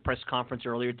was at the press conference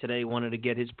earlier today, wanted to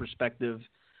get his perspective.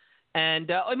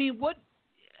 And,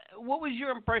 what was your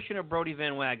impression of Brodie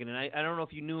Van Wagenen? I don't know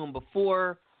if you knew him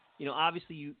before.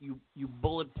 Obviously you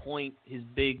bullet point his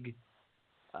big,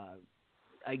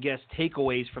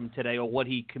 takeaways from today, or what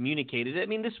he communicated.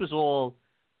 This was all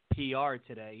PR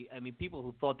today. People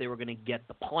who thought they were going to get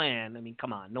the plan.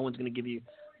 Come on, no one's going to give you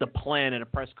the plan at a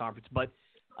press conference. But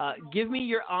give me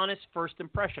your honest first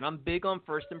impression. I'm big on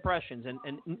first impressions. And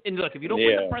look, if you don't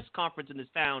win the press conference in this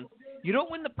town,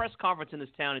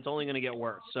 it's only going to get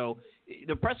worse. So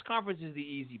the press conference is the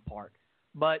easy part.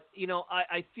 But,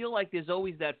 I feel like there's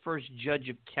always that first judge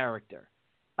of character.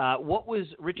 What was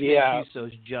Rich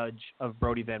Mancuso's judge of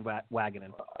Brodie Van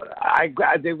Wagenen?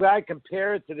 I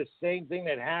compare it to the same thing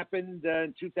that happened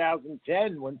in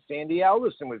 2010 when Sandy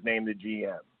Alderson was named the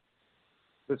GM.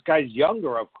 This guy's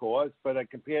younger, of course, but I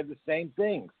compared the same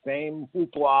thing. Same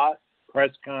hoopla,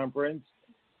 press conference,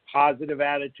 positive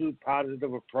attitude,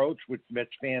 positive approach, which Mets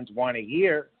fans want to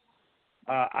hear.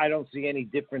 I don't see any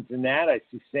difference in that. I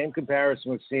see same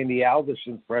comparison with Sandy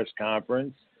Alderson's press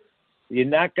conference.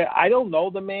 I don't know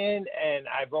the man, and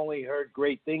I've only heard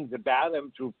great things about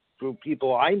him through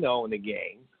people I know in the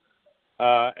game.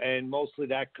 And mostly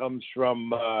that comes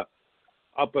from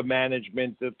upper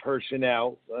management, the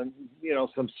personnel,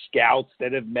 some scouts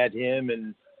that have met him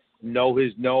and know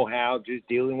his know-how, just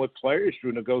dealing with players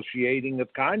through negotiating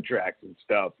of contracts and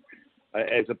stuff.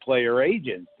 as a player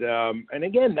agent. And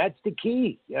again, that's the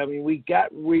key. I mean,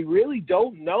 we really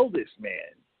don't know this man,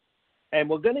 and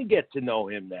we're going to get to know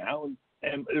him now.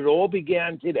 And it all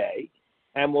began today,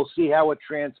 and we'll see how it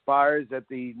transpires at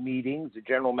the meetings, the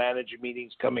general manager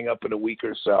meetings coming up in a week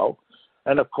or so.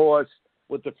 And of course,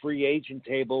 with the free agent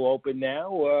table open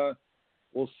now,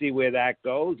 we'll see where that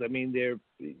goes. I mean,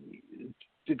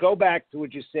 to go back to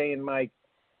what you're saying, Mike,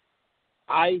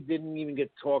 I didn't even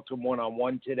get to talk to him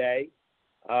one-on-one today.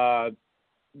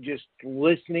 Just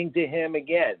listening to him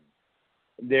again,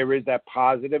 there is that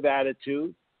positive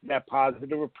attitude, that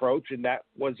positive approach, and that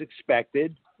was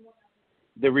expected.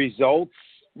 The results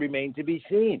remain to be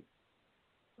seen.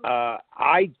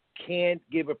 I can't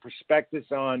give a prospectus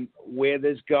on where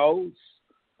this goes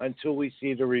until we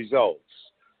see the results.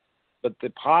 But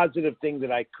the positive thing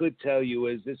that I could tell you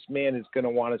is this man is going to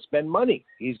want to spend money.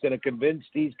 He's going to convince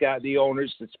the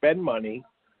owners to spend money,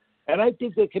 and I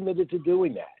think they're committed to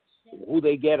doing that. Who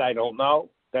they get, I don't know.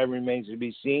 That remains to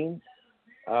be seen.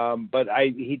 But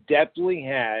he definitely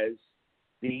has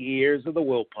the ears of the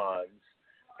Wilpons,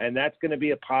 and that's going to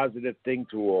be a positive thing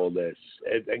through all this.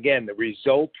 Again, the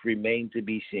results remain to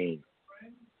be seen.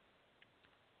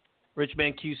 Rich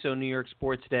Mancuso, New York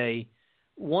Sports Day.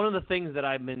 One of the things that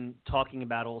I've been talking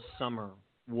about all summer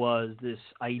was this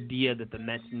idea that the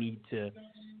Mets need to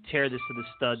tear this to the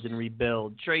studs and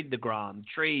rebuild, trade DeGrom,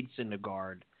 trade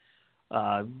Syndergaard,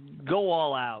 go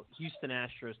all out, Houston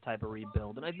Astros type of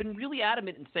rebuild. And I've been really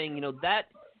adamant in saying, that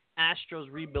Astros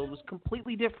rebuild was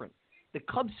completely different. The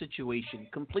Cubs situation,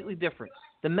 completely different.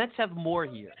 The Mets have more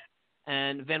here.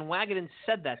 And Van Wagenen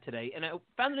said that today. And I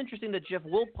found it interesting that Jeff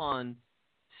Wilpon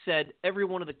said every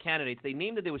one of the candidates, they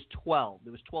named that there was 12.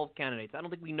 There was 12 candidates. I don't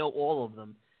think we know all of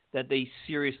them that they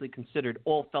seriously considered,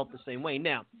 all felt the same way.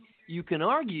 Now, you can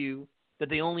argue that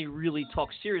they only really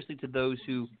talked seriously to those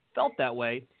who felt that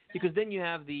way, because then you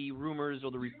have the rumors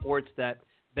or the reports that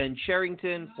Ben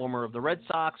Cherington, former of the Red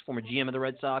Sox, former GM of the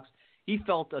Red Sox, he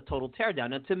felt a total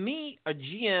teardown. Now, to me, a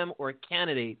GM or a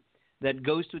candidate that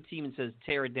goes to a team and says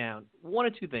tear it down, one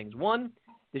of two things. One,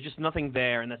 there's just nothing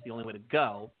there, and that's the only way to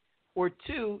go. Or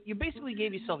two, you basically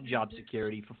gave yourself job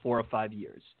security for 4 or 5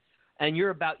 years. And you're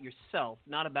about yourself,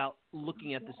 not about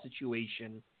looking at the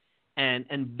situation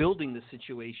and building the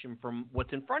situation from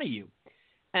what's in front of you.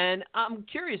 And I'm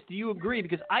curious, do you agree?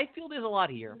 Because I feel there's a lot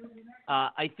here.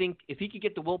 I think if he could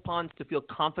get the Wilpons to feel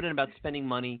confident about spending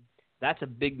money, that's a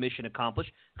big mission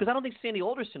accomplished. Because I don't think Sandy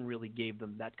Alderson really gave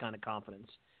them that kind of confidence.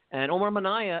 And Omar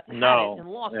Minaya had it and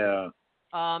lost it.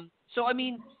 So, I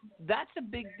mean, that's a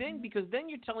big thing, because then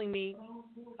you're telling me,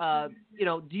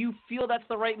 do you feel that's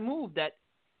the right move, that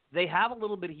they have a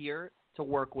little bit here to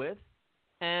work with,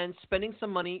 and spending some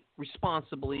money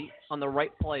responsibly on the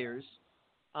right players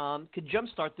could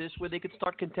jumpstart this, where they could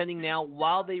start contending now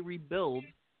while they rebuild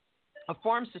a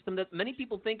farm system that many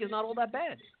people think is not all that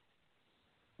bad?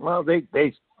 Well, they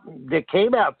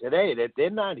came out today that they're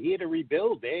not here to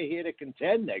rebuild. They're here to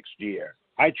contend next year.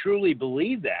 I truly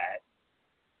believe that.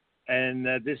 And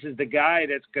this is the guy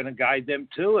that's going to guide them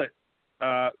to it.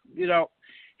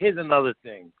 Here's another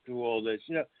thing through all this.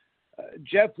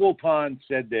 Jeff Wilpon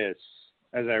said this,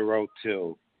 as I wrote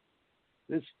too.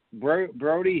 This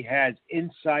Brody has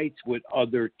insights with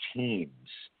other teams,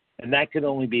 and that could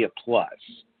only be a plus.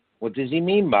 What does he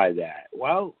mean by that?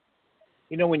 Well,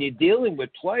 when you're dealing with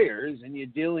players and you're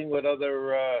dealing with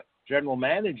other general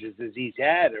managers as he's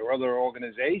had, or other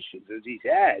organizations as he's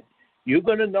had, you're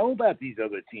going to know about these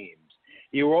other teams.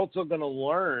 You're also going to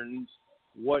learn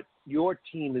what your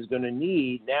team is going to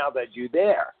need now that you're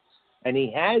there. And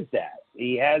he has that.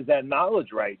 He has that knowledge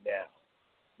right now.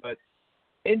 But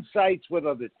insights with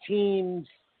other teams,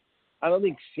 I don't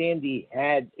think Sandy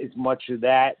had as much of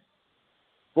that.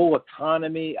 Full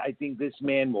autonomy, I think this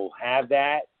man will have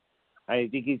that. I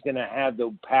think he's going to have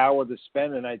the power to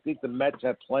spend, and I think the Mets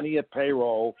have plenty of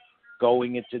payroll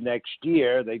going into next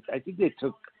year.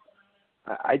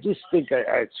 I just think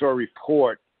I saw a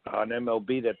report on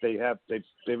MLB that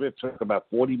they've took about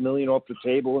 $40 million off the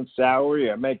table in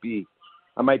salary. I might be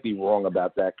wrong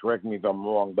about that. Correct me if I'm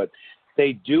wrong, but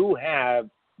they do have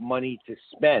money to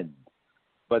spend,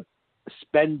 but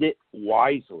spend it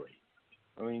wisely.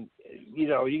 I mean,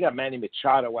 you got Manny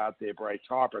Machado out there, Bryce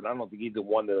Harper, and I don't think either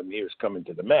one of them here is coming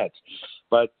to the Mets,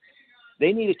 but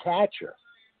they need a catcher,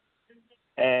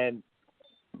 and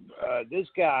this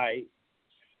guy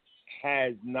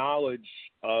has knowledge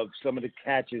of some of the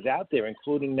catchers out there,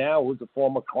 including now who's a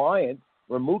former client,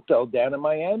 Realmuto, down in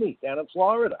Miami, down in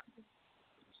Florida.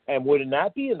 And wouldn't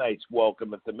that be a nice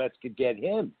welcome if the Mets could get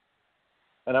him?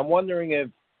 And I'm wondering if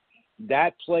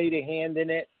that played a hand in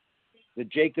it. The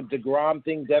Jacob deGrom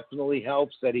thing definitely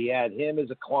helps, that he had him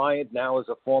as a client, now as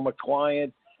a former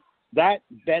client. That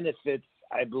benefits,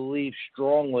 I believe,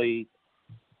 strongly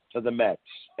to the Mets.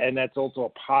 And that's also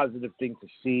a positive thing to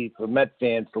see for Met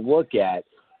fans to look at.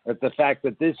 But the fact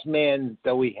that this man,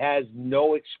 though he has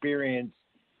no experience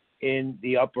in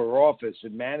the upper office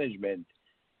and management,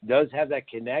 does have that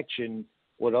connection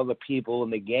with other people in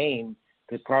the game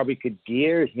that probably could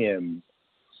gear him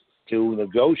to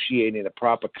negotiating a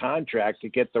proper contract to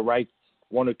get the right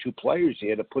one or two players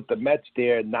here to put the Mets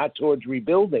there, not towards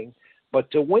rebuilding, but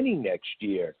to winning next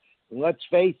year. And let's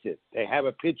face it, they have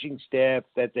a pitching staff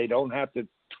that they don't have to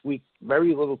tweak,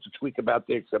 very little to tweak about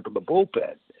there except for the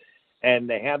bullpen. And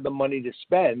they have the money to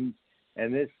spend.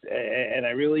 And I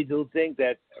really do think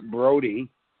that Brody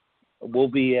will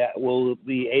be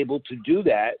able to do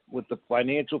that with the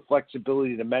financial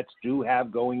flexibility the Mets do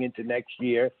have going into next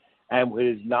year, and with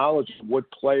his knowledge of what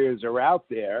players are out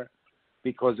there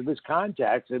because of his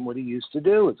contacts and what he used to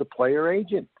do as a player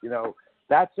agent.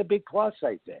 That's a big plus,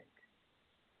 I think.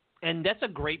 And that's a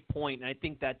great point, and I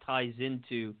think that ties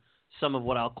into some of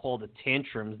what I'll call the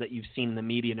tantrums that you've seen in the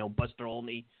media. Buster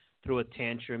Olney threw a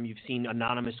tantrum. You've seen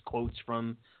anonymous quotes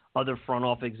from other front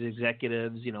office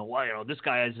executives. This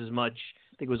guy has as much,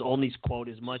 I think it was Olney's quote,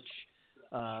 as much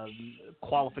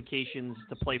qualifications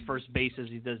to play first base as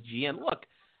he does GM. Look,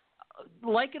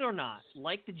 like it or not,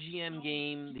 like the GM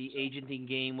game, the agenting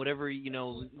game, whatever,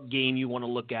 game you want to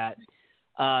look at,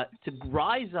 to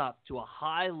rise up to a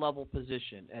high-level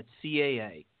position at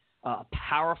CAA, a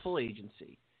powerful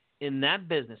agency in that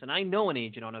business, and I know an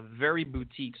agent on a very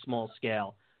boutique, small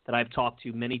scale that I've talked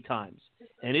to many times,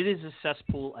 and it is a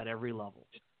cesspool at every level.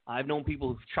 I've known people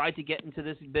who've tried to get into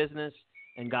this business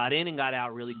and got in and got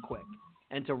out really quick.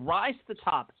 And to rise to the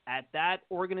top at that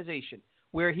organization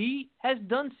where he has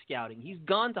done scouting, he's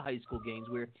gone to high school games,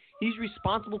 where he's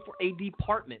responsible for a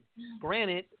department.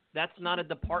 Granted, that's not a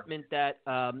department that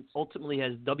ultimately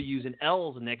has W's and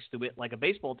L's next to it like a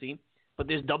baseball team, but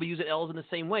there's W's and L's in the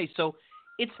same way. So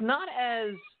it's not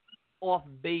as off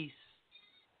base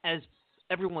as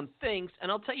everyone thinks. And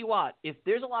I'll tell you what, if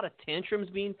there's a lot of tantrums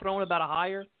being thrown about a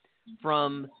hire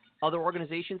from other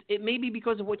organizations, it may be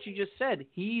because of what you just said.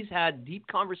 He's had deep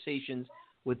conversations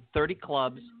with 30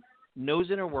 clubs,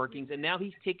 knows inner workings, and now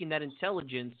he's taking that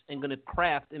intelligence and going to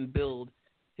craft and build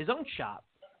his own shop.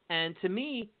 And to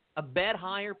me, a bad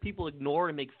hire people ignore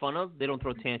and make fun of, they don't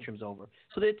throw tantrums over.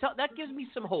 So that gives me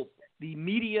some hope. The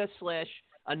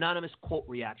media/anonymous quote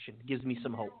reaction gives me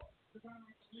some hope.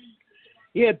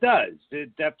 Yeah, it does.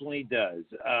 It definitely does.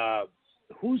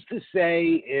 Who's to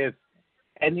say if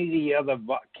any of the other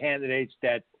candidates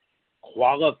that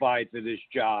qualified for this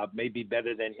job, maybe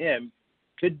better than him,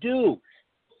 could do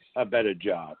a better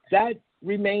job? That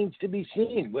remains to be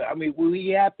seen. I mean, we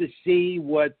have to see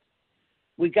what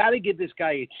 – we got to give this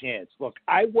guy a chance. Look,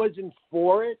 I wasn't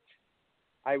for it.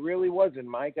 I really wasn't,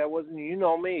 Mike. I wasn't. You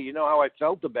know me. You know how I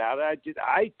felt about it.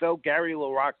 I felt Gary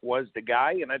LaRocque was the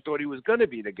guy, and I thought he was going to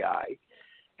be the guy.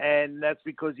 And that's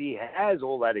because he has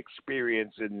all that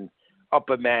experience in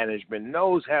upper management,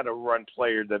 knows how to run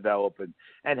player development,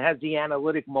 and has the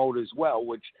analytic mode as well,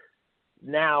 which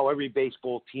now every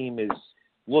baseball team is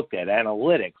looked at,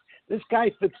 analytics. This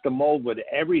guy fits the mold with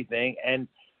everything, and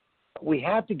we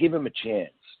have to give him a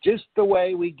chance, just the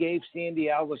way we gave Sandy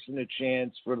Alderson a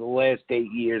chance for the last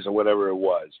 8 years or whatever it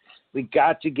was. We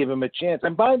got to give him a chance.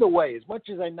 And by the way, as much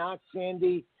as I knocked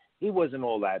Sandy, he wasn't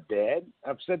all that bad.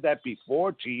 I've said that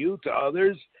before to you, to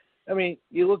others. I mean,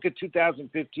 you look at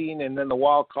 2015 and then the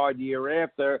wild card year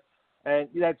after, and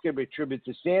that's going to be a tribute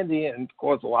to Sandy. And, of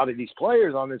course, a lot of these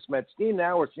players on this Mets team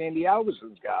now are Sandy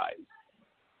Alderson's guys.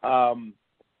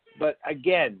 But,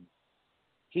 again,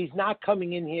 he's not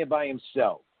coming in here by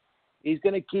himself. He's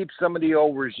going to keep some of the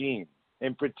old regime,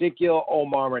 in particular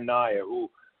Omar Minaya, who,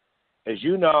 as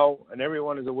you know, and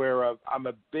everyone is aware of, I'm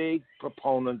a big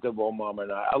proponent of Omar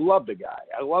Minaya. I love the guy.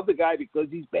 I love the guy because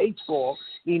he's baseball.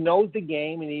 He knows the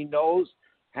game, and he knows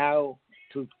how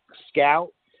to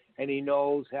scout, and he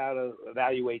knows how to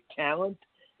evaluate talent,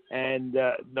 and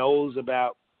knows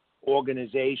about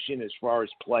organization as far as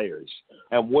players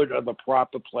and what are the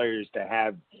proper players to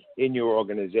have in your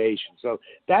organization. So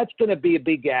that's going to be a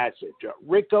big asset.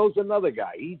 Rico's another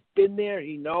guy. He's been there.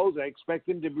 He knows. I expect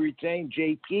him to retain.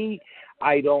 JP,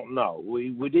 I don't know. We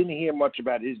didn't hear much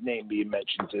about his name being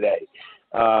mentioned today.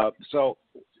 So,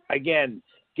 again,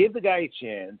 give the guy a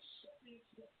chance.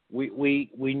 We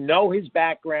know his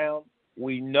background.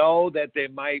 We know that there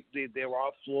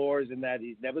are flaws in that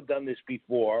he's never done this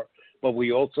before, but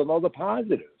we also know the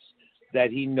positives,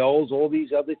 that he knows all these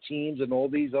other teams and all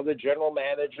these other general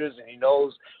managers, and he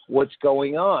knows what's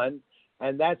going on.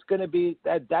 and that's going to be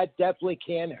that definitely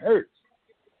can hurt.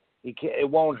 It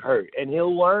won't hurt, and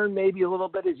he'll learn maybe a little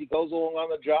bit as he goes along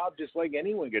on the job, just like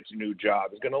anyone gets a new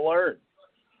job. He's going to learn.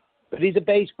 But he's a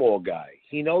baseball guy.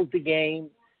 He knows the game,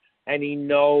 and he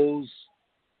knows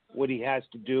what he has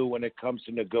to do when it comes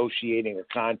to negotiating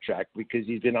a contract because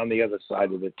he's been on the other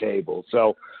side of the table.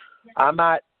 So I'm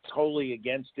not totally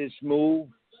against this move,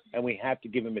 and we have to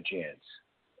give him a chance.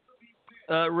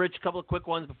 Rich, a couple of quick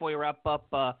ones before you wrap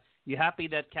up. You happy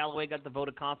that Callaway got the vote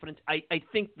of confidence? I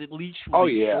think the leash will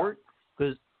be short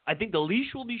because I think the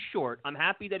leash will be short. I'm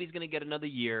happy that he's going to get another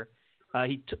year.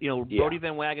 Brody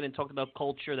Van Wagenen talked about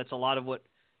culture. That's a lot of what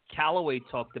Callaway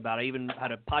talked about. I even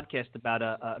had a podcast about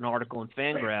an article in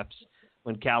Fangraphs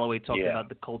when Callaway talked about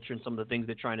the culture and some of the things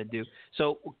they're trying to do.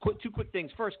 So two quick things.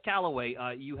 First, Callaway,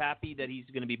 you happy that he's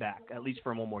going to be back, at least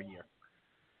for one more year?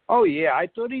 Oh, yeah. I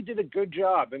thought he did a good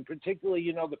job, and particularly,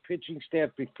 the pitching staff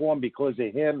performed because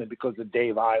of him and because of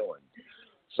Dave Island.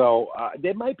 So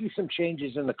there might be some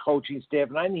changes in the coaching staff,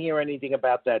 and I didn't hear anything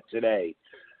about that today.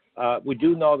 We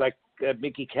do know that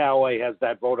Mickey Callaway has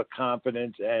that vote of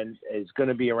confidence and is going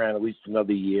to be around at least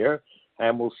another year,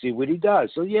 and we'll see what he does.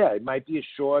 So, yeah, it might be a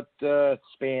short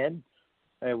span,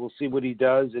 and we'll see what he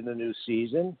does in the new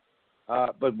season.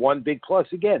 But one big plus,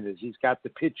 again, is he's got the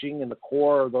pitching and the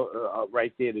core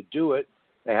right there to do it.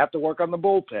 They have to work on the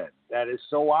bullpen. That is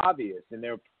so obvious. And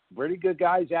there are pretty good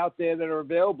guys out there that are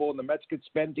available, and the Mets could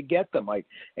spend to get them.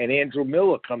 And Andrew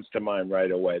Miller comes to mind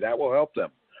right away. That will help them.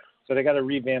 So they got to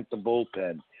revamp the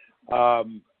bullpen.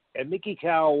 And Mickey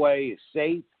Callaway is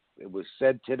safe. It was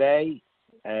said today.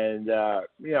 And,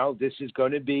 this is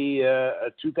going to be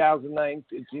a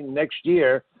 2019 next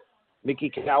year.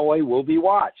 Mickey Callaway will be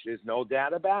watched. There's no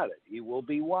doubt about it. He will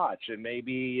be watched. And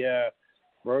maybe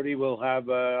Brody will have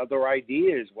other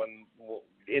ideas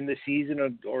in the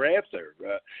season or after.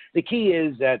 The key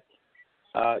is that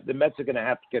the Mets are going to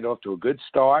have to get off to a good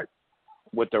start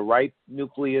with the right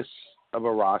nucleus of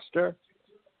a roster,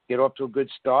 get off to a good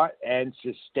start, and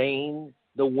sustain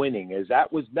the winning. As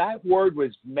that word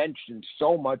was mentioned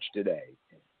so much today,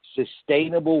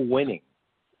 sustainable winning.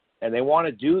 And they want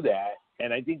to do that.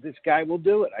 And I think this guy will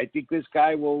do it. I think this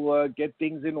guy will get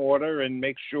things in order and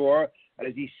make sure,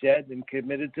 as he said and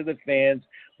committed to the fans,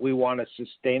 we want a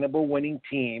sustainable winning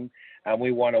team, and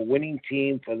we want a winning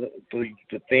team for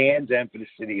the fans and for the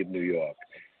city of New York.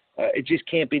 It just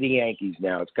can't be the Yankees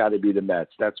now. It's got to be the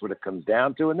Mets. That's what it comes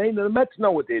down to. And the Mets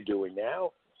know what they're doing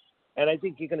now. And I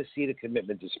think you're going to see the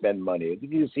commitment to spend money. I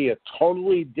think you're going to see a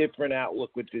totally different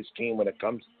outlook with this team when it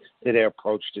comes to their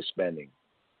approach to spending.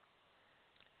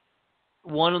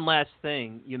 One last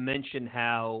thing. You mentioned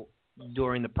how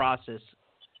during the process,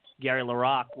 Gary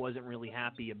LaRocque wasn't really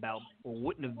happy about, or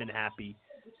wouldn't have been happy,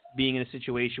 being in a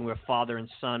situation where father and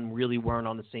son really weren't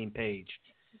on the same page.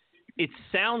 It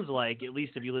sounds like, at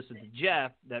least if you listen to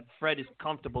Jeff, that Fred is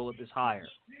comfortable with this hire.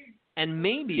 And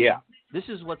maybe this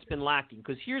is what's been lacking.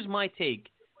 Because here's my take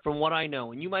from what I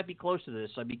know, and you might be close to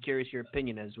this, so I'd be curious your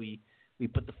opinion as we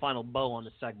put the final bow on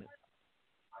the segment.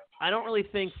 I don't really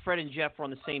think Fred and Jeff were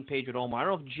on the same page with Omar. I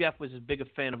don't know if Jeff was as big a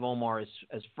fan of Omar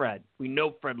as Fred. We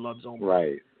know Fred loves Omar.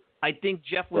 Right. I think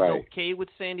Jeff was okay with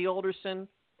Sandy Alderson,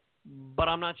 but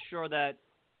I'm not sure that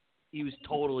he was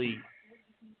totally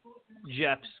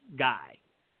Jeff's guy.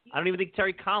 I don't even think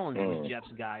Terry Collins was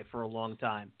Jeff's guy for a long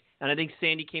time. And I think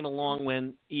Sandy came along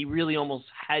when he really almost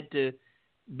had to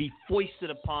be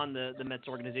foisted upon the Mets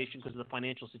organization because of the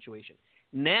financial situation.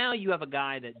 Now you have a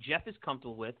guy that Jeff is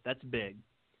comfortable with. That's big.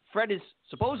 Fred is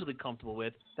supposedly comfortable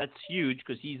with. That's huge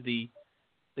because he's the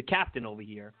captain over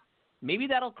here. Maybe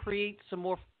that'll create some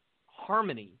more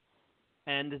harmony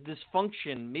and the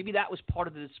dysfunction. Maybe that was part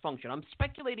of the dysfunction. I'm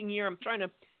speculating here. I'm trying to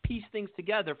piece things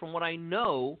together from what I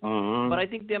know, but I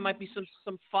think there might be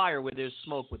some fire where there's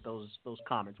smoke with those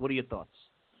comments. What are your thoughts?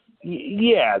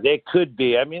 Yeah, there could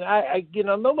be. I mean, I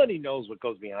nobody knows what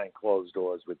goes behind closed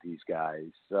doors with these guys,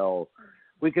 so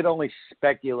we could only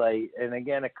speculate. And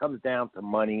again, it comes down to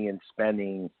money and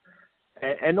spending,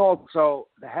 and also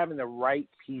having the right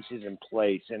pieces in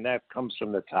place, and that comes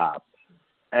from the top.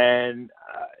 And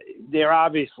they're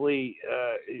obviously,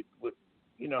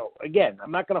 again,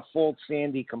 I'm not going to fault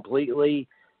Sandy completely,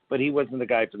 but he wasn't the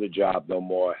guy for the job no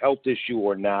more. Health issue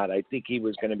or not, I think he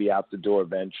was going to be out the door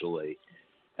eventually.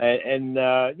 And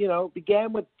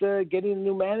began with getting a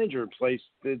new manager in place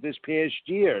this past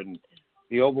year, and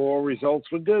the overall results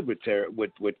were good with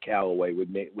Callaway, with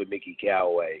Mickey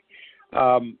Callaway.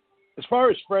 As far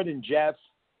as Fred and Jeff,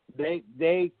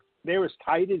 they're as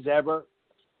tight as ever.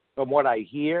 From what I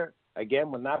hear,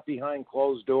 again, we're not behind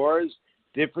closed doors.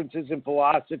 Differences in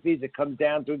philosophies, it comes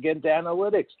down to, again, to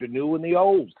analytics, the new and the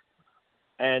old.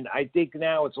 And I think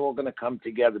now it's all going to come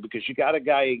together because you got a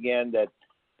guy, again, that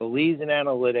believes in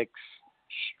analytics,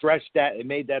 stressed that, and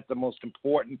made that the most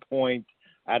important point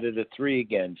out of the three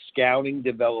again, scouting,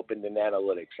 development, and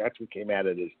analytics. That's what came out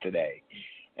of this today.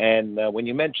 And when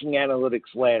you mention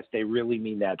analytics last, they really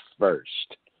mean that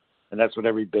first. And that's what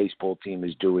every baseball team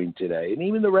is doing today. And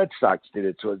even the Red Sox did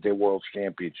it towards their World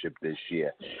Championship this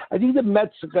year. I think the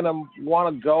Mets are going to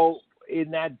want to go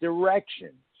in that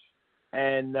direction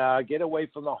and get away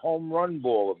from the home run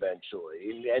ball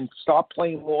eventually and start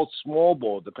playing more small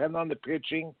ball, depend on the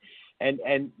pitching,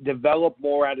 and develop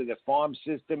more out of the farm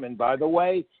system. And by the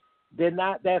way,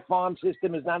 that farm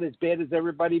system is not as bad as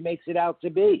everybody makes it out to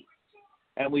be.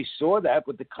 And we saw that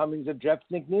with the comings of Jeff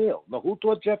McNeil. Now, who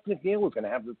thought Jeff McNeil was going to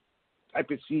have the type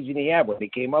of season he had when he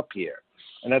came up here?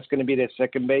 And that's going to be their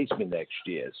second baseman next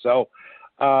year. So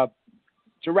to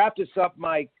wrap this up,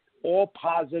 Mike, all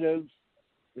positive.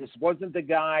 This wasn't the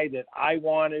guy that I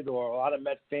wanted or a lot of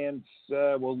Met fans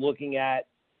were looking at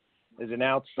as an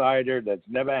outsider that's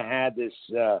never had this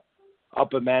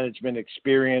upper management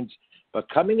experience. But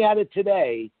coming at it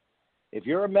today, if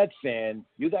you're a Met fan,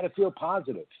 you got to feel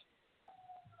positive.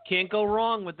 Can't go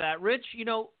wrong with that. Rich,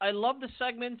 I love the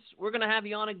segments. We're going to have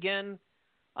you on again.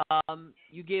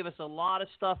 You gave us a lot of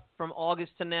stuff from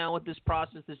August to now with this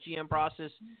process, this GM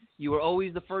process. You were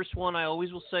always the first one, I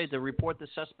always will say, to report the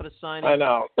Cespedes signing. I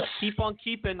know. Keep on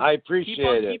keeping. I appreciate it. Keep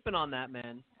on keeping on that,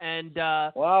 man. And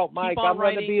well, Mike, I'm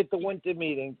going to be at the keep... winter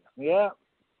meeting. Yeah,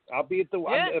 I'll be at the.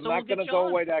 I'm not going to go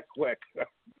away that quick.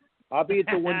 I'll be at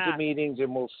the winter meetings,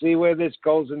 and we'll see where this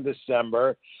goes in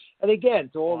December. And again,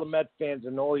 to all the Met fans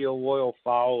and all your loyal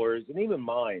followers, and even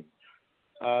mine,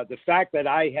 the fact that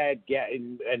I had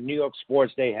in New York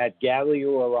Sports, they had Gally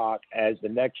Larocque as the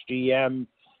next GM,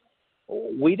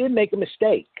 we didn't make a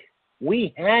mistake.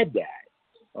 We had that,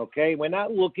 okay? We're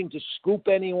not looking to scoop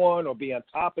anyone or be on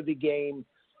top of the game.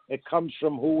 It comes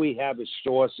from who we have as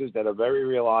sources that are very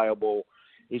reliable.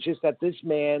 It's just that this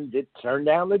man did turn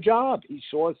down the job. He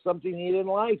saw something he didn't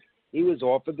like. He was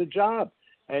offered the job.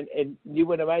 And you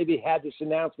would have maybe had this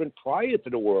announcement prior to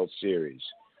the World Series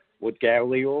with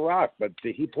Gally Larocque, but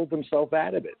he pulled himself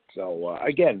out of it. So,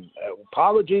 again,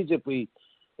 apologies if we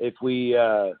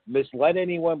misled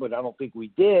anyone, but I don't think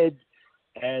we did.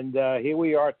 And here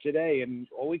we are today, and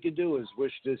all we can do is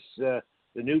wish this the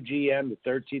new GM, the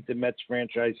 13th in Mets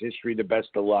franchise history, the best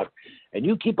of luck. And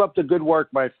you keep up the good work,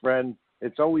 my friend.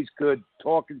 It's always good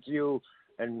talking to you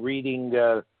and reading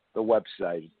the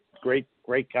website. Great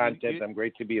content. I'm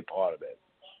great to be a part of it.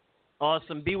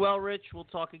 Awesome. Be well, Rich. We'll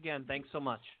talk again. Thanks so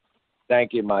much.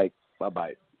 Thank you, Mike.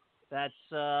 Bye-bye. That's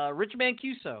Rich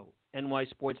Mancuso,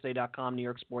 NYSportsDay.com, New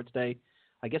York Sports Day.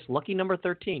 I guess lucky number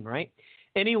 13, right?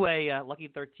 Anyway, lucky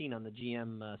 13 on the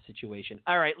GM situation.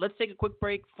 All right, let's take a quick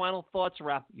break. Final thoughts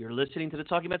wrap. You're listening to the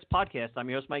Talking Mets podcast. I'm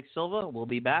your host, Mike Silva. We'll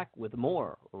be back with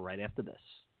more right after this.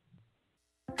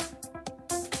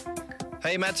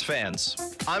 Hey, Mets fans.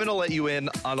 I'm going to let you in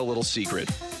on a little secret.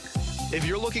 If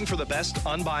you're looking for the best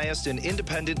unbiased and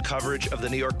independent coverage of the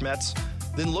New York Mets,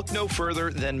 then look no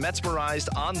further than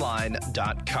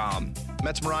MetsmerizedOnline.com.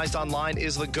 Metsmerized Online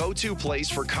is the go-to place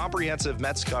for comprehensive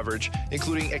Mets coverage,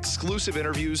 including exclusive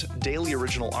interviews, daily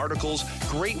original articles,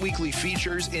 great weekly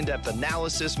features, in-depth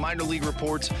analysis, minor league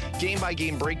reports,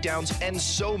 game-by-game breakdowns, and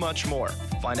so much more.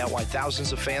 Find out why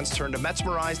thousands of fans turn to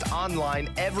Metsmerized Online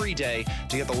every day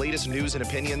to get the latest news and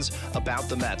opinions about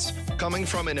the Mets. Coming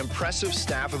from an impressive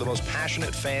staff of the most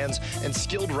passionate fans and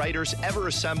skilled writers ever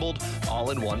assembled,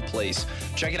 all in one place.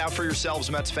 Check it out for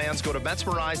yourselves, Mets fans. Go to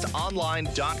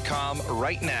MetsmerizedOnline.com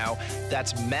right now.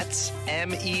 That's Mets,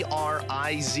 MERIZED,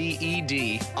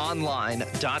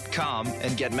 online.com,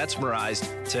 and get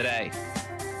Metsmerized today.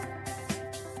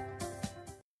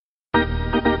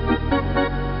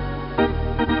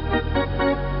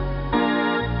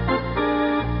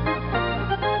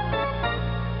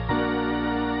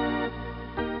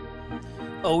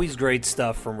 Always great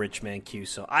stuff from Rich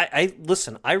Mancuso. I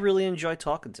listen, I really enjoy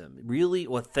talking to him. Really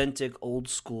authentic, old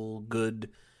school, good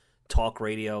talk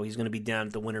radio. He's going to be down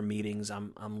at the winter meetings.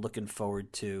 I'm looking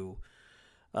forward to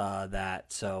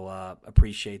that. So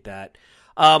appreciate that.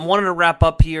 Wanted to wrap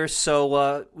up here.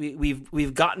 So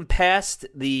we've gotten past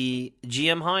the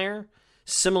GM hire.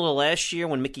 Similar last year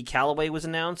when Mickey Callaway was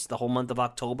announced, the whole month of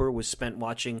October was spent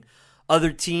watching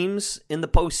other teams in the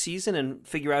postseason and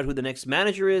figure out who the next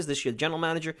manager is. This year, the general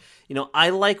manager. You know, I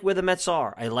like where the Mets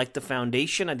are. I like the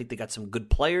foundation. I think they got some good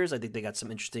players. I think they got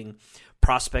some interesting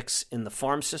prospects in the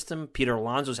farm system. Peter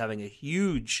Alonso's having a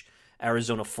huge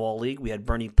Arizona Fall League. We had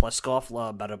Bernie Pleskoff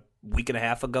about a week and a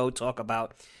half ago talk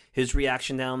about his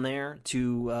reaction down there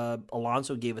to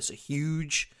Alonso. Gave us a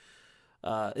huge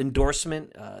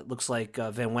endorsement. It looks like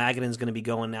Van Wagenen is going to be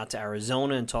going out to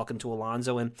Arizona and talking to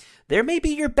Alonso, and there may be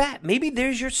your bat. Maybe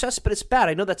there's your Cespedes bat.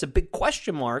 I know that's a big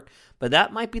question mark, but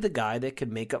that might be the guy that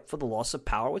could make up for the loss of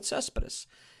power with Cespedes.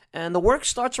 And the work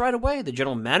starts right away. The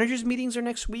general managers' meetings are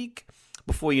next week.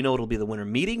 Before you know it, it'll be the winter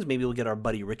meetings. Maybe we'll get our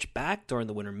buddy Rich back during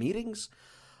the winter meetings.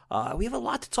 We have a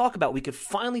lot to talk about. We could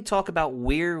finally talk about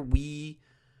where we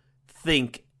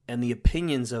think and the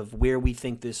opinions of where we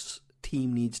think this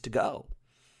team needs to go.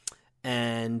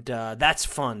 And that's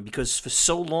fun because for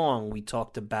so long we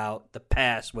talked about the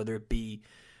past, whether it be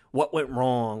what went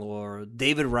wrong or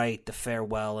David Wright, the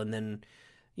farewell, and then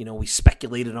we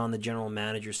speculated on the general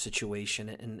manager situation,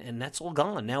 and that's all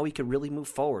gone. Now we can really move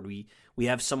forward. We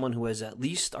have someone who has at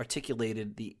least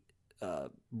articulated the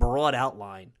broad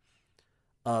outline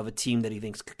of a team that he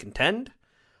thinks could contend,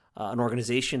 an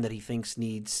organization that he thinks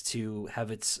needs to have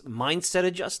its mindset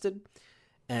adjusted,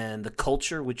 and the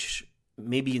culture, which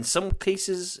maybe in some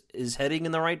cases is heading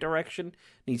in the right direction,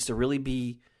 needs to really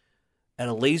be at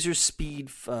a laser speed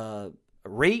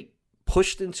rate,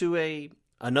 pushed into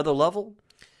another level.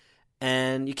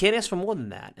 And you can't ask for more than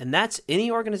that. And that's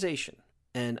any organization.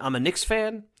 And I'm a Knicks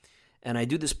fan, and I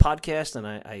do this podcast, and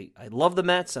I love the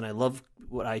Mets, and I love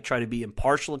what I try to be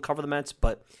impartial and cover the Mets.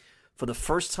 But for the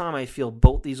first time, I feel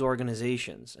both these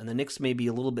organizations, and the Knicks may be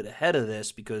a little bit ahead of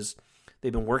this because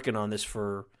they've been working on this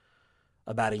for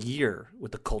about a year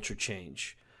with the culture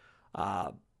change.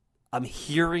 I'm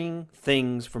hearing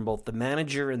things from both the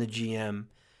manager and the GM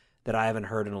that I haven't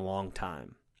heard in a long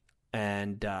time.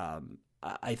 And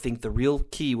I think the real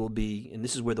key will be, and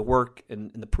this is where the work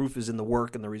and the proof is in the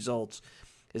work and the results,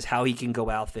 is how he can go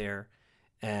out there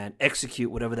and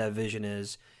execute whatever that vision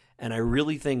is. And I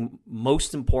really think,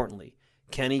 most importantly,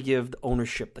 can he give the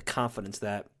ownership the confidence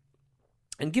that,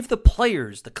 and give the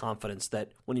players the confidence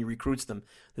that when he recruits them,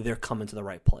 that they're coming to the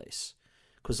right place.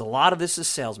 Because a lot of this is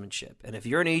salesmanship. And if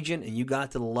you're an agent and you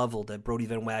got to the level that Brodie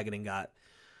Van Wagenen got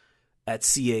at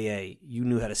CAA, you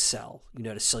knew how to sell. You knew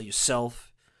how to sell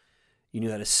yourself. You knew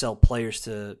how to sell players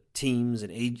to teams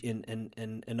and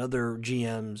other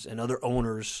GMs and other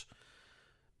owners.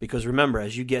 Because remember,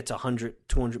 as you get to $100,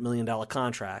 $200 million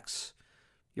contracts,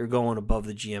 you're going above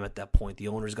the GM at that point. The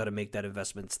owner's got to make that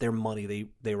investment. It's their money.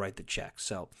 They write the check.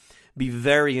 So be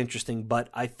very interesting. But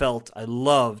I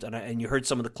loved, and you heard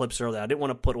some of the clips earlier. I didn't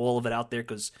want to put all of it out there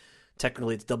because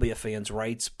technically it's WFAN's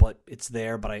rights, but it's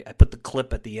there. But I put the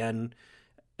clip at the end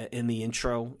in the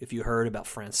intro, if you heard, about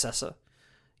Francesa.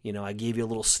 I gave you a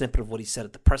little snippet of what he said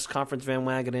at the press conference, Van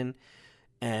Wagenen,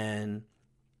 and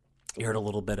you heard a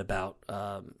little bit about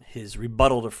his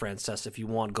rebuttal to Francesa. If you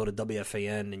want, go to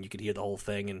WFAN and you could hear the whole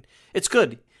thing, and it's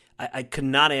good. I could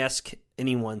not ask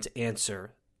anyone to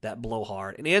answer that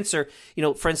blowhard. And answer,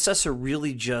 Francesa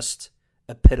really just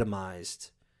epitomized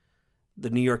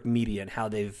the New York media and how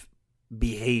they've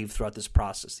behaved throughout this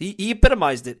process. He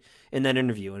epitomized it in that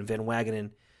interview, and Van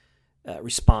Wagenen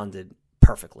responded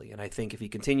perfectly. And I think if he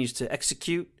continues to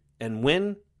execute and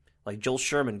win, like Joel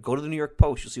Sherman, go to the New York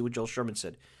Post, you'll see what Joel Sherman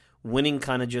said. Winning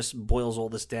kind of just boils all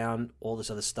this down, all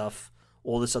this other stuff,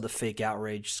 all this other fake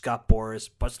outrage. Scott Boras,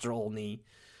 Buster Olney,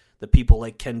 the people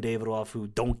like Ken Davidoff who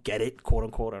don't get it, quote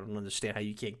unquote. I don't understand how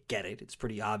you can't get it. It's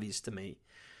pretty obvious to me.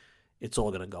 It's all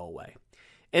going to go away.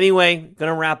 Anyway,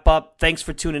 going to wrap up. Thanks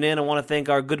for tuning in. I want to thank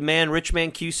our good man, Rich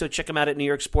Mancuso. Check him out at New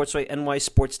York Sportsway,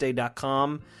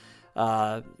 nysportsday.com.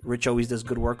 Rich always does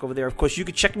good work over there. Of course, you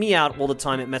can check me out all the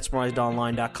time at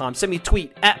metsmerizedonline.com. Send me a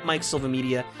tweet at Mike Silva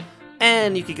Media.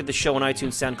 And you can get the show on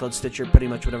iTunes, SoundCloud, Stitcher, pretty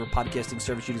much whatever podcasting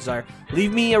service you desire.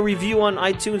 Leave me a review on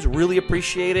iTunes. Really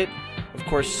appreciate it. Of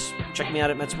course, check me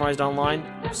out at Metsmerized Online.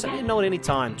 Send me a note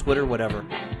anytime, Twitter, whatever.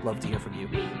 Love to hear from you.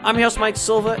 I'm your host, Mike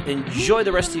Silva. Enjoy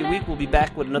the rest of your week. We'll be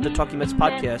back with another Talking Mets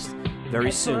podcast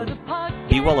very soon.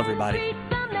 Be well, everybody.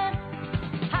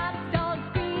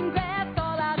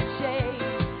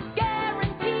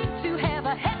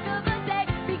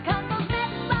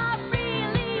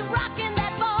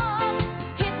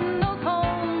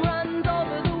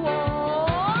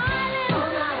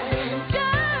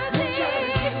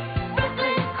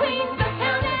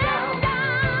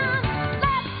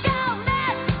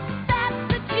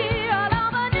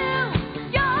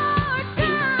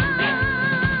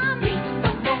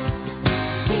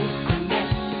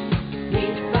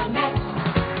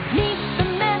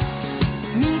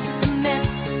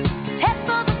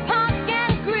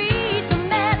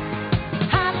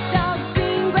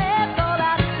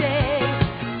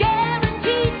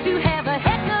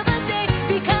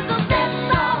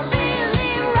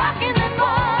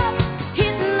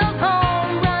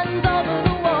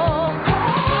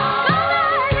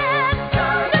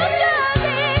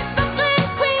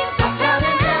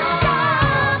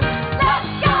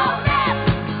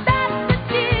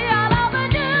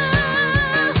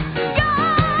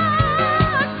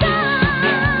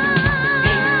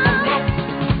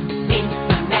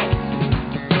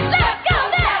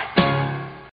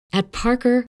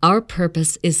 Parker, our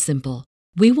purpose is simple.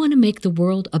 We want to make the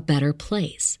world a better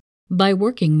place by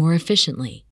working more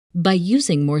efficiently, by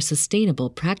using more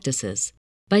sustainable practices,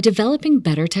 by developing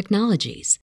better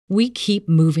technologies. We keep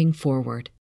moving forward.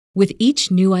 With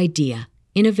each new idea,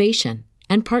 innovation,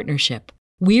 and partnership,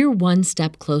 we're one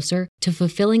step closer to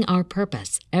fulfilling our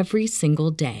purpose every single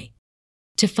day.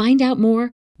 To find out more,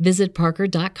 visit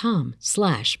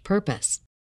parker.com/purpose.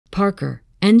 Parker,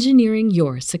 engineering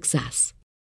your success.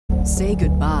 Say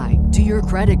goodbye to your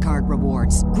credit card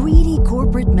rewards. Greedy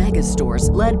corporate mega stores,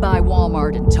 led by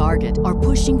Walmart and Target, are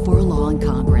pushing for a law in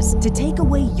Congress to take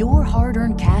away your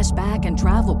hard-earned cash back and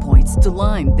travel points to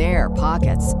line their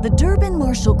pockets. The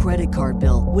Durbin-Marshall credit card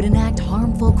bill would enact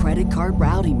harmful credit card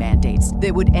routing mandates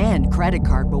that would end credit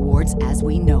card rewards as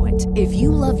we know it. If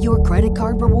you love your credit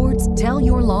card rewards, tell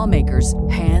your lawmakers,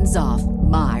 hands off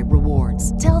my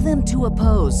rewards. Tell them to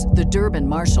oppose the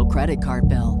Durbin-Marshall credit card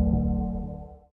bill.